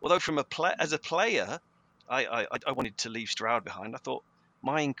although as a player, I wanted to leave Stroud behind. I thought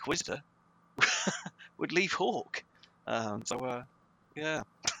my Inquisitor would leave Hawk. Yeah.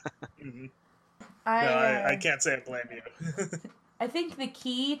 I can't say I blame you. I think the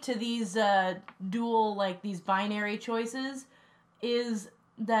key to these these binary choices is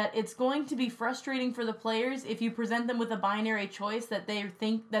that it's going to be frustrating for the players if you present them with a binary choice that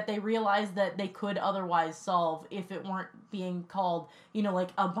they realize that they could otherwise solve if it weren't being called,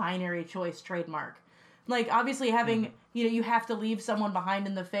 a binary choice trademark. Like, obviously having, you have to leave someone behind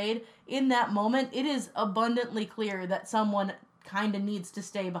in the Fade. In that moment, it is abundantly clear that someone kind of needs to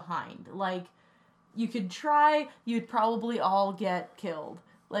stay behind. Like, you could try, you'd probably all get killed.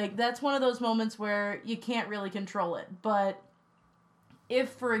 Like, that's one of those moments where you can't really control it. But if,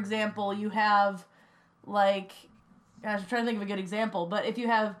 for example, you have, I'm trying to think of a good example, but if you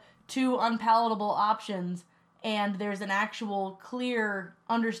have two unpalatable options and there's an actual clear,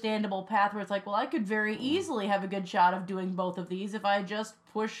 understandable path where it's like, well, I could very easily have a good shot of doing both of these if I just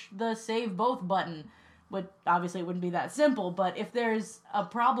push the save both button. But obviously it wouldn't be that simple, but if there's a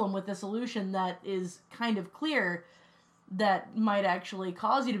problem with the solution that is kind of clear that might actually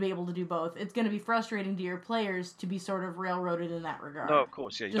cause you to be able to do both, it's going to be frustrating to your players to be sort of railroaded in that regard. No, of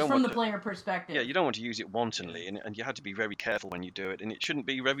course, yeah. Just from the player perspective. Yeah, you don't want to use it wantonly, and you have to be very careful when you do it, and it shouldn't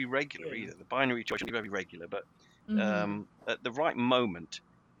be very regular either. The binary choice shouldn't be very regular, but at the right moment,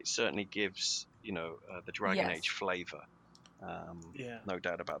 it certainly gives, the Dragon Age flavor. No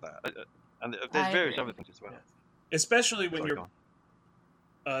doubt about that. And there's various other things as well. Yeah. Especially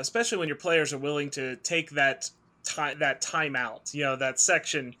when your players are willing to take that time out, that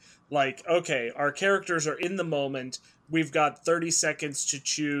section, like, okay, our characters are in the moment, we've got 30 seconds to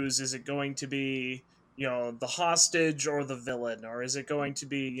choose, is it going to be, the hostage or the villain, or is it going to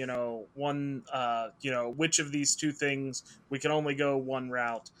be, one, which of these two things, we can only go one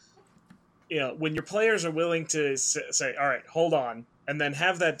route. When your players are willing to say, all right, hold on, and then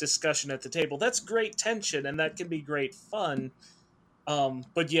have that discussion at the table, that's great tension, and that can be great fun.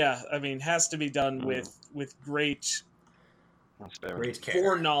 But yeah, I mean, has to be done with great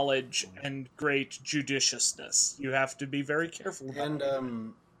foreknowledge and great judiciousness. You have to be very careful about it.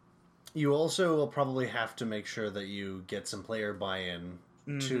 And you also will probably have to make sure that you get some player buy-in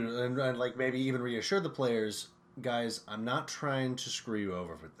to, and like maybe even reassure the players, guys, I'm not trying to screw you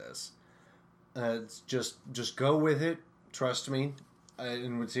over with this. It's just go with it. Trust me.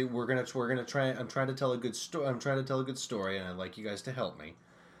 And we're gonna try. I'm trying to tell a good story. And I'd like you guys to help me.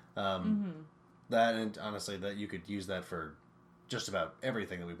 That, and honestly, that you could use that for just about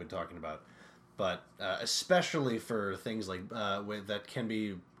everything that we've been talking about, but especially for things like that can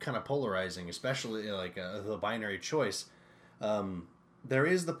be kind of polarizing, especially like the binary choice. There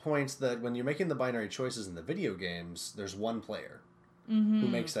is the point that when you're making the binary choices in the video games, there's one player who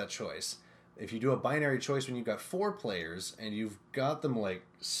makes that choice. If you do a binary choice when you've got 4 players and you've got them like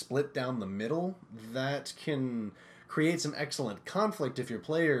split down the middle, that can create some excellent conflict if your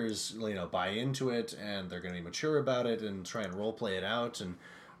players, buy into it and they're going to be mature about it and try and roleplay it out, and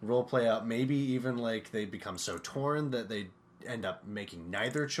roleplay out maybe even like they become so torn that they end up making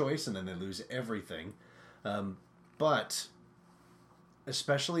neither choice and then they lose everything. But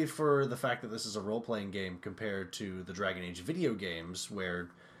especially for the fact that this is a role-playing game compared to the Dragon Age video games where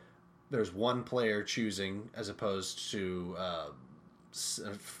there's one player choosing as opposed to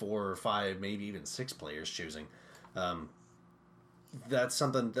 4 or 5, maybe even 6 players choosing. that's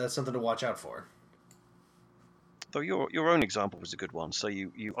something to watch out for. Though your own example was a good one. So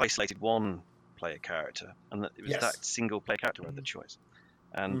you isolated one player character, and it was that single player character who had the choice.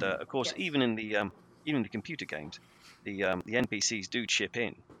 And of course, even in the computer games, the NPCs do chip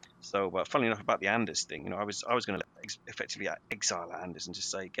in. So, funnily enough, about the Anders thing, I was going to effectively exile Anders and just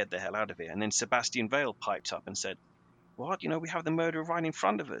say, get the hell out of here. And then Sebastian Vale piped up and said, what? We have the murderer right in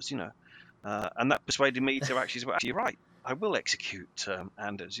front of us, and that persuaded me to actually say, well, you're right. I will execute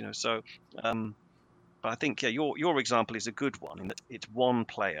Anders, So, but I think, your example is a good one in that it's one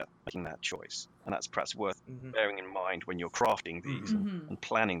player making that choice. And that's perhaps worth bearing in mind when you're crafting these and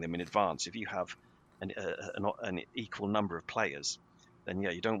planning them in advance. If you have an equal number of players, then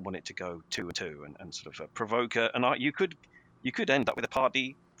you don't want it to go 2 and 2 and sort of provoke you could end up with a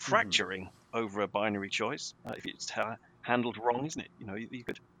party fracturing over a binary choice if it's handled wrong, isn't it? You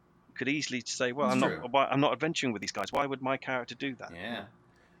could easily say, well, I'm not adventuring with these guys. Why would my character do that? Yeah.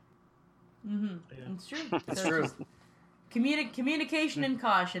 It's true. It's true. Communication and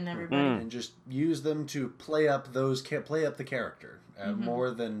caution, everybody, and just use them to play up the character more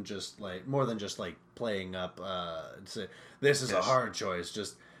than just playing up. This is a hard choice.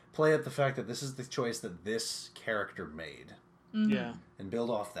 Just play up the fact that this is the choice that this character made. Yeah, and build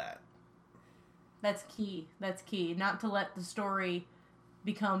off that. That's key. Not to let the story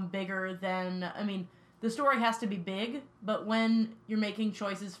become bigger than. I mean, the story has to be big, but when you're making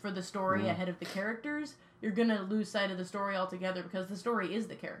choices for the story ahead of the characters, you're going to lose sight of the story altogether because the story is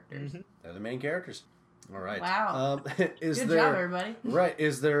the characters. They're the main characters. All right. Wow. Good job, everybody. Right.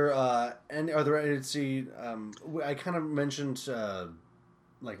 Is there, I kind of mentioned,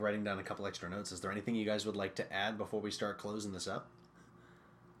 writing down a couple extra notes. Is there anything you guys would like to add before we start closing this up?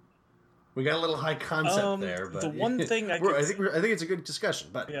 We got a little high concept there, but the one thing I think it's a good discussion,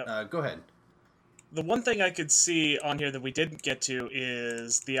 but go ahead. The one thing I could see on here that we didn't get to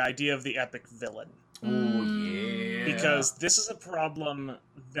is the idea of the epic villain. Oh, yeah. Because this is a problem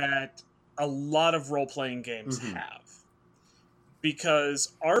that a lot of role-playing games have.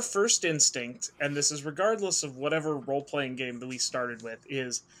 Because our first instinct, and this is regardless of whatever role-playing game that we started with,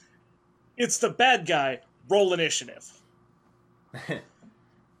 is it's the bad guy, roll initiative.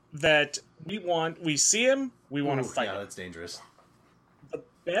 That we see him, we want to fight him. Yeah, that's dangerous. The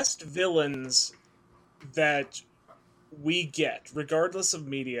best villains that we get, regardless of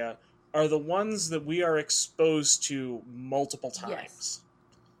media, are the ones that we are exposed to multiple times. Yes.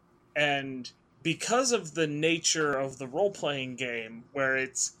 And because of the nature of the role-playing game, where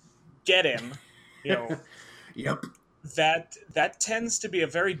it's get him, Yep. That tends to be a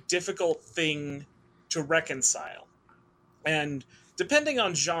very difficult thing to reconcile. And depending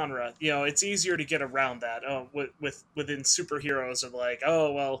on genre, it's easier to get around that. Within superheroes, of like,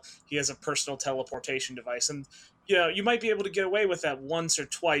 oh well, he has a personal teleportation device, and you might be able to get away with that once or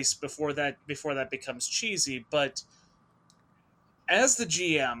twice before that becomes cheesy. But as the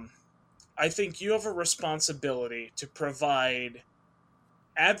GM, I think you have a responsibility to provide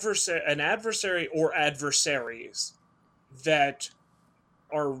an adversary or adversaries that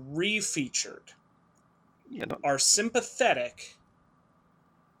are refeatured, are sympathetic,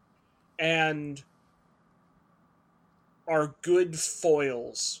 and are good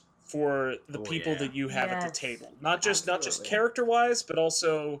foils for the people that you have at the table. Not just character-wise, but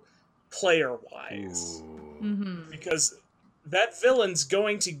also player-wise. Because that villain's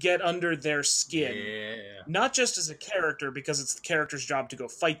going to get under their skin. Yeah. Not just as a character, because it's the character's job to go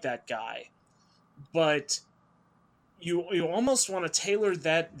fight that guy, but you almost want to tailor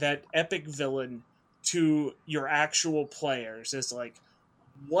that epic villain to your actual players. It's like,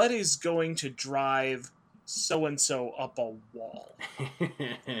 what is going to drive so-and-so up a wall?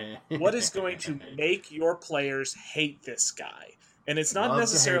 What is going to make your players hate this guy? And it's not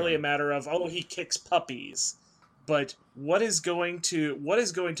necessarily a matter of, oh, he kicks puppies, but what is going to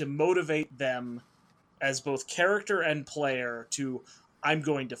motivate them as both character and player to, I'm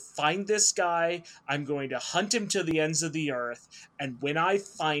going to find this guy, I'm going to hunt him to the ends of the earth, and when I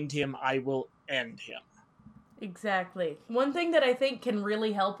find him, I will end him. Exactly. One thing that I think can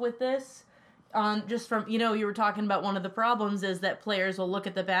really help with this, just from, you were talking about one of the problems is that players will look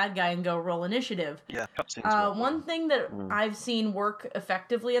at the bad guy and go roll initiative. Yeah, cutscenes. One thing that I've seen work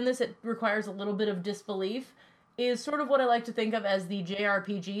effectively in this, it requires a little bit of disbelief, is sort of what I like to think of as the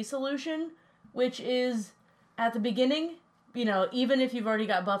JRPG solution, which is at the beginning, even if you've already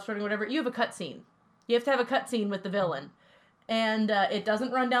got buffs or whatever, you have a cutscene. You have to have a cutscene with the villain. And it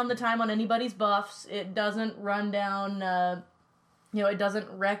doesn't run down the time on anybody's buffs. It doesn't run down, it doesn't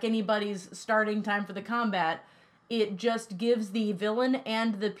wreck anybody's starting time for the combat. It just gives the villain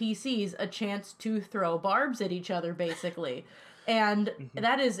and the PCs a chance to throw barbs at each other, basically. And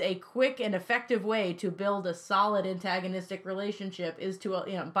that is a quick and effective way to build a solid antagonistic relationship, is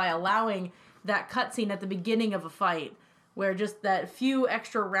to, by allowing that cutscene at the beginning of a fight, where just that few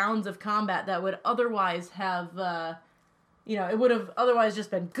extra rounds of combat that would otherwise have, it would have otherwise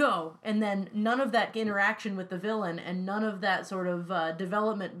just been go, and then none of that interaction with the villain and none of that sort of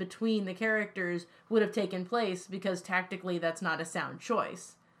development between the characters would have taken place, because tactically that's not a sound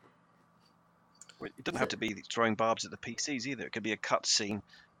choice. It doesn't have to be throwing barbs at the PCs either. It could be a cutscene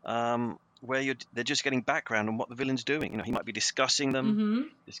where they're just getting background on what the villain's doing. He might be discussing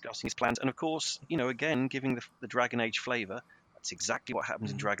them, discussing his plans, and of course, again, giving the Dragon Age flavor. That's exactly what happens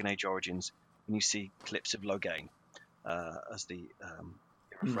in Dragon Age Origins when you see clips of Loghain as the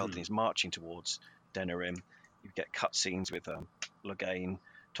Ferelden is marching towards Denerim. You get cutscenes with Loghain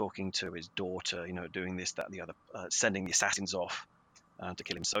talking to his daughter, doing this, that, and the other, sending the assassins off to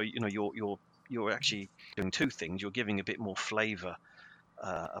kill him. So you're actually doing two things. You're giving a bit more flavor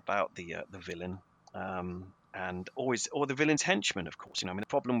about the villain, and or the villain's henchmen, of course. The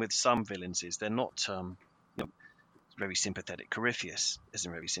problem with some villains is they're not very sympathetic. Corypheus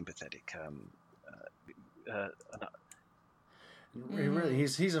isn't very sympathetic.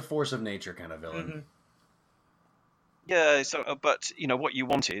 He's a force of nature kind of villain. Yeah, so but what you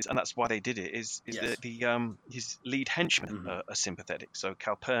want is, and that's why they did it, is yes, the his lead henchmen are sympathetic. So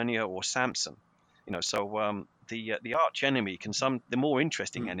Calpurnia or Samson, so the arch enemy the more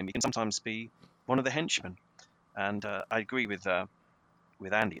interesting enemy can sometimes be one of the henchmen. And I agree with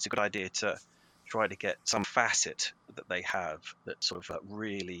Andy. It's a good idea to try to get some facet that they have that sort of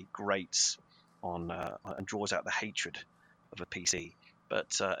really grates on and draws out the hatred of a PC.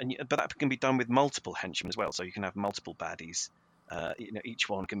 But that can be done with multiple henchmen as well. So you can have multiple baddies. Each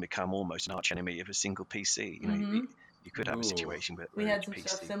one can become almost an arch enemy of a single PC. You could have a situation where we had each some PC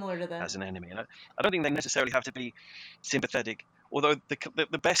stuff similar to that as an enemy. And I don't think they necessarily have to be sympathetic. Although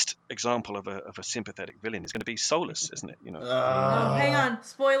the best example of a sympathetic villain is going to be Solus, isn't it? Hang on,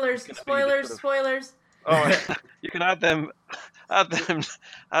 spoilers. Oh, you can add them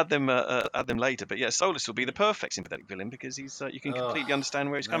later. But yeah, Solus will be the perfect sympathetic villain because you can completely understand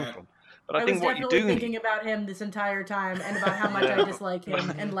where he's coming from. But I think was what you do definitely thinking about him this entire time and about how much I dislike him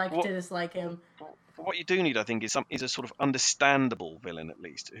and to dislike him. What you do need, I think, is a sort of understandable villain, at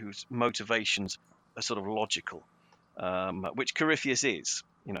least, whose motivations are sort of logical, which Corypheus is.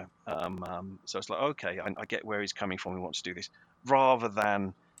 So it's like, okay, I get where he's coming from. He wants to do this, rather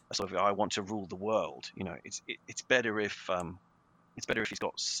than sort of, I want to rule the world. It's better if he's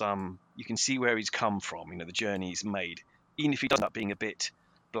got some. You can see where he's come from. The journey he's made, even if he does end up being a bit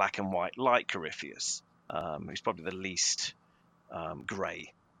black and white, like Corypheus, who's probably the least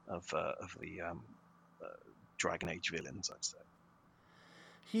grey of the Dragon Age villains, I'd say.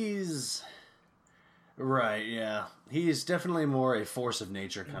 He's right, yeah. He's definitely more a force of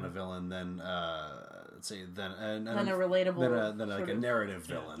nature kind of villain than than a relatable than like a narrative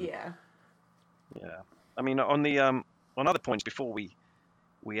villain. Yeah. Yeah. I mean, on other points before we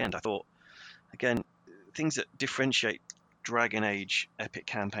end, I thought, again, things that differentiate Dragon Age epic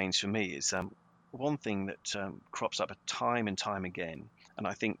campaigns for me is one thing that crops up time and time again, and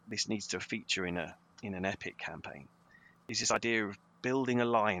I think this needs to feature in an epic campaign, is this idea of building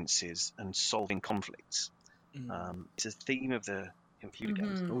alliances and solving conflicts. It's a theme of the computer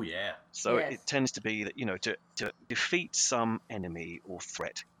games. Oh yeah. So it tends to be that to defeat some enemy or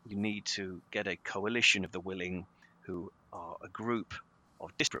threat, you need to get a coalition of the willing, who are a group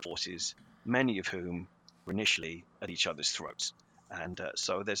of disparate forces, many of whom were initially at each other's throats. And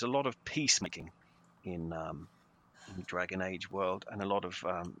so there's a lot of peacemaking in Dragon Age world, and a lot of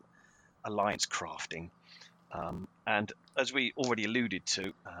alliance crafting. And as we already alluded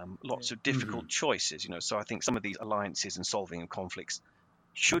to, lots of difficult choices. So I think some of these alliances and solving of conflicts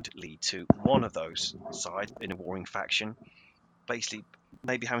should lead to one of those sides in a warring faction basically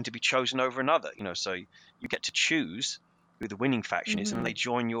maybe having to be chosen over another. So you get to choose who the winning faction is, and they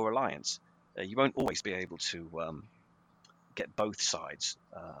join your alliance. You won't always be able to get both sides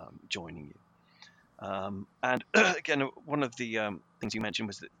joining you. And again, one of the things you mentioned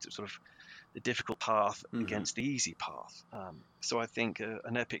was that sort of the difficult path against the easy path. So I think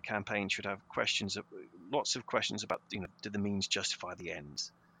an epic campaign should have lots of questions about, do the means justify the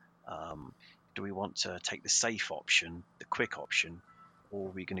ends? Do we want to take the safe option, the quick option, or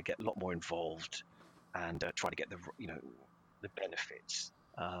are we going to get a lot more involved and try to get the benefits?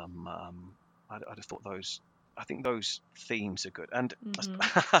 I just thought I think those themes are good. And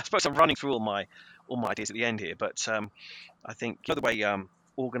I suppose I'm running through all my ideas at the end here, but I think the way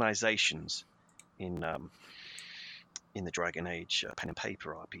organizations in the Dragon Age pen and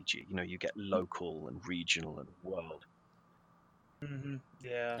paper RPG, you get local and regional and world. Mm-hmm.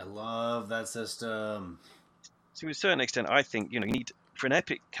 Yeah. I love that system. To a certain extent, I think, you need, for an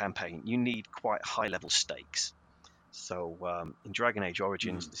epic campaign, you need quite high level stakes. So in Dragon Age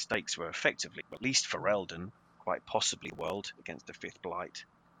Origins, the stakes were effectively, at least for Eldon, quite possibly World against the Fifth Blight.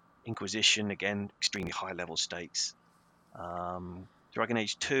 Inquisition, again, extremely high level stakes. Dragon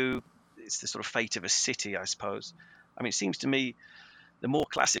Age 2, it's the sort of fate of a city, I suppose. I mean, it seems to me the more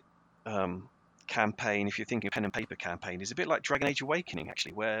classic campaign, if you're thinking pen and paper campaign, is a bit like Dragon Age Awakening,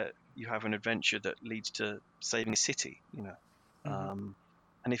 actually, where you have an adventure that leads to saving a city,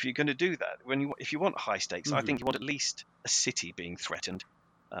 and if you're going to do that, if you want high stakes, I think you want at least a city being threatened,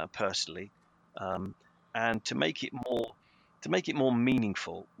 personally, and to make it more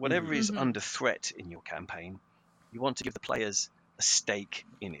meaningful, whatever is under threat in your campaign, you want to give the players a stake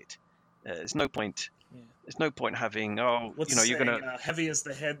in it. There's no point. Yeah. There's no point having you're gonna heavy as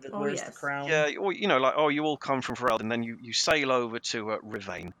the head that wears the crown. Yeah, or you all come from Ferelden, and then you sail over to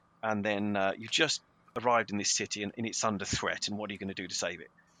Rivain, and then you've just arrived in this city and it's under threat, and what are you going to do to save it?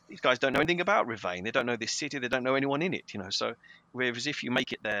 These guys don't know anything about Rivain. They don't know this city. They don't know anyone in it. So whereas if you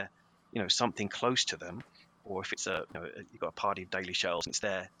make it their, something close to them, or if it's you've got a party of Daily Shells and it's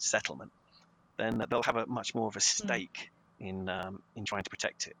their settlement, then they'll have a much more of a stake in trying to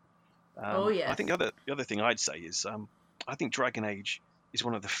protect it. I think the other thing I'd say is I think Dragon Age is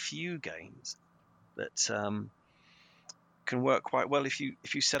one of the few games that can work quite well if you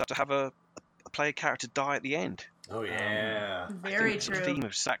set up to have a player character die at the end. Oh yeah, very true. The theme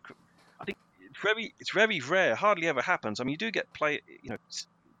of I think it's very rare. Hardly ever happens. I mean, you do get particularly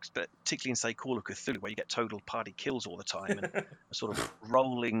in say Call of Cthulhu, where you get total party kills all the time and a sort of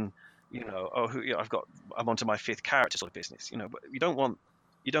rolling, I'm onto my fifth character sort of business. But you don't want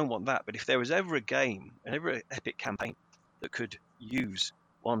that. But if there was ever a game, and ever epic campaign that could use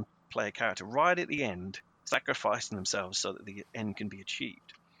one player character right at the end, sacrificing themselves so that the end can be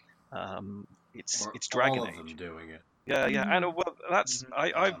achieved, it's Dragon all Age. Of them doing it. Yeah, and that's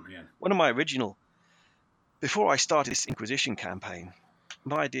one of my original. Before I started this Inquisition campaign,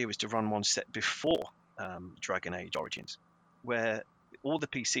 my idea was to run one set before Dragon Age Origins, where all the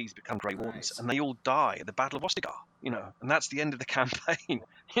PCs become Grey Wardens and they all die at the Battle of Ostagar, and that's the end of the campaign,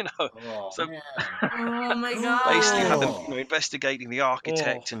 Oh, so oh my god! Basically, have them investigating the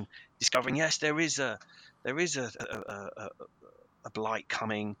architect and discovering yes, there is a blight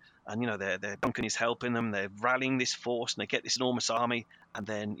coming, and they're Duncan is helping them. They're rallying this force, and they get this enormous army, and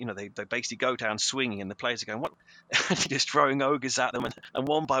then they basically go down swinging, and the players are going, what? Just throwing ogres at them, and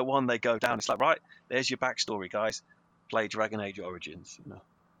one by one they go down. It's like, right, there's your backstory, guys. Play Dragon Age Origins.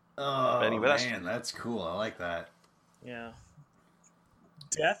 Oh, anyway, that's cool. I like that. Yeah.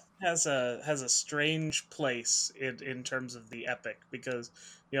 Death has a strange place in terms of the epic, because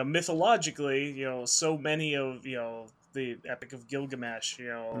mythologically, so many of the Epic of Gilgamesh,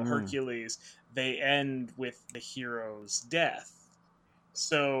 Hercules, they end with the hero's death.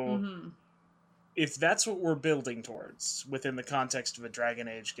 So if that's what we're building towards within the context of a Dragon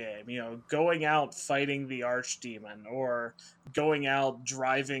Age game, going out fighting the archdemon, or going out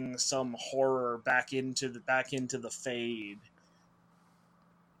driving some horror back into the Fade,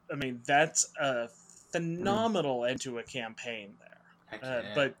 I mean, that's a phenomenal end to a campaign there.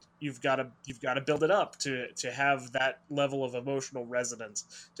 But you've got to build it up to have that level of emotional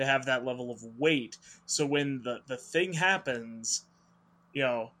resonance, to have that level of weight. So when the thing happens,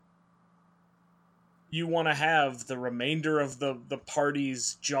 you want to have the remainder of the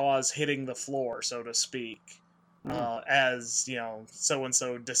party's jaws hitting the floor, so to speak, as so and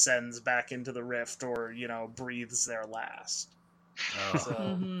so descends back into the rift, or breathes their last.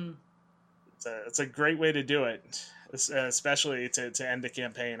 So it's a great way to do it, especially to end a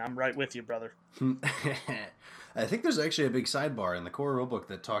campaign. I'm right with you, brother. I think there's actually a big sidebar in the core rulebook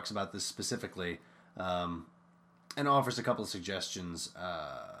that talks about this specifically, and offers a couple of suggestions.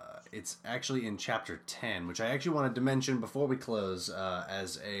 It's actually in chapter 10, which I actually wanted to mention before we close,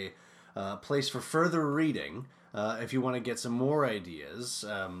 as a place for further reading. If you want to get some more ideas,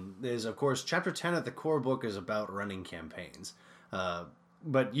 there's of course chapter 10 of the core book is about running campaigns.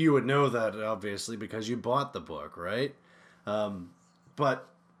 But you would know that, obviously, because you bought the book, right? But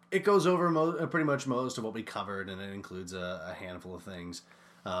it goes over pretty much most of what we covered, and it includes a handful of things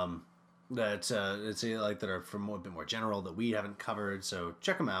that are from a bit more general that we haven't covered. So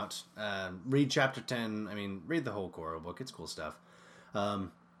check them out. Read chapter 10. I mean, read the whole core book. It's cool stuff.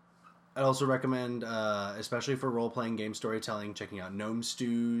 I'd also recommend, especially for role-playing game storytelling, checking out Gnome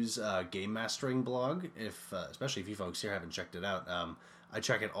Stew's game mastering blog. Especially if you folks here haven't checked it out, I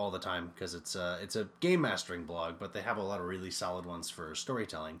check it all the time because it's a game mastering blog, but they have a lot of really solid ones for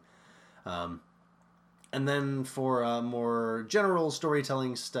storytelling. And then for more general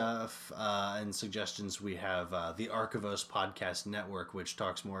storytelling stuff and suggestions, we have the Archivos Podcast Network, which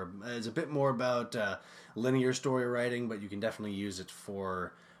is a bit more about linear story writing, but you can definitely use it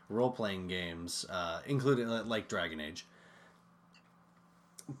for role-playing games, including like Dragon Age.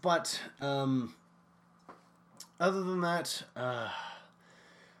 But other than that,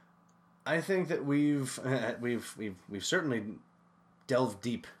 I think that we've certainly delved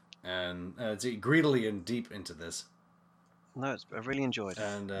deep and greedily and deep into this. No, I really enjoyed it.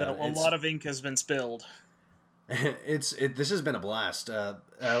 And a lot of ink has been spilled. This has been a blast. I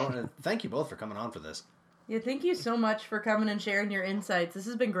want to thank you both for coming on for this. Yeah, thank you so much for coming and sharing your insights. This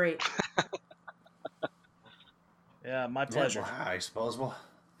has been great. Yeah, my pleasure. Yeah, well, I suppose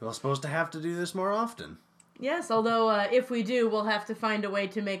we're supposed to have to do this more often. Yes, although if we do, we'll have to find a way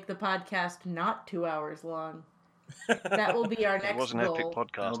to make the podcast not 2 hours long. That will be our next goal. It was an epic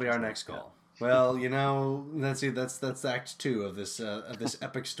podcast. That'll be our next goal. Well, that's Act 2 of this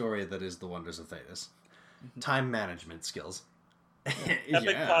epic story that is The Wonders of Thedas. Time management skills.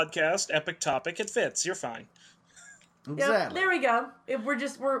 Epic podcast, epic topic. It fits. You're fine. Exactly. Yep, there we go.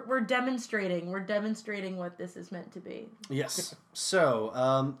 We're demonstrating. We're demonstrating what this is meant to be. Yes.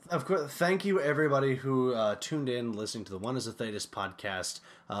 So, of course, thank you everybody who tuned in, listening to the Wonders of Thedas podcast.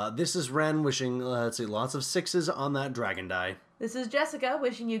 This is Ren wishing, lots of 6s on that dragon die. This is Jessica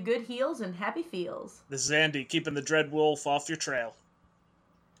wishing you good heals and happy feels. This is Andy keeping the Dread Wolf off your trail.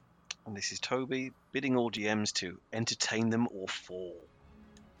 And this is Toby bidding all GMs to entertain them or fall.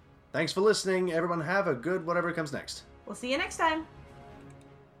 Thanks for listening. Everyone have a good whatever comes next. We'll see you next time.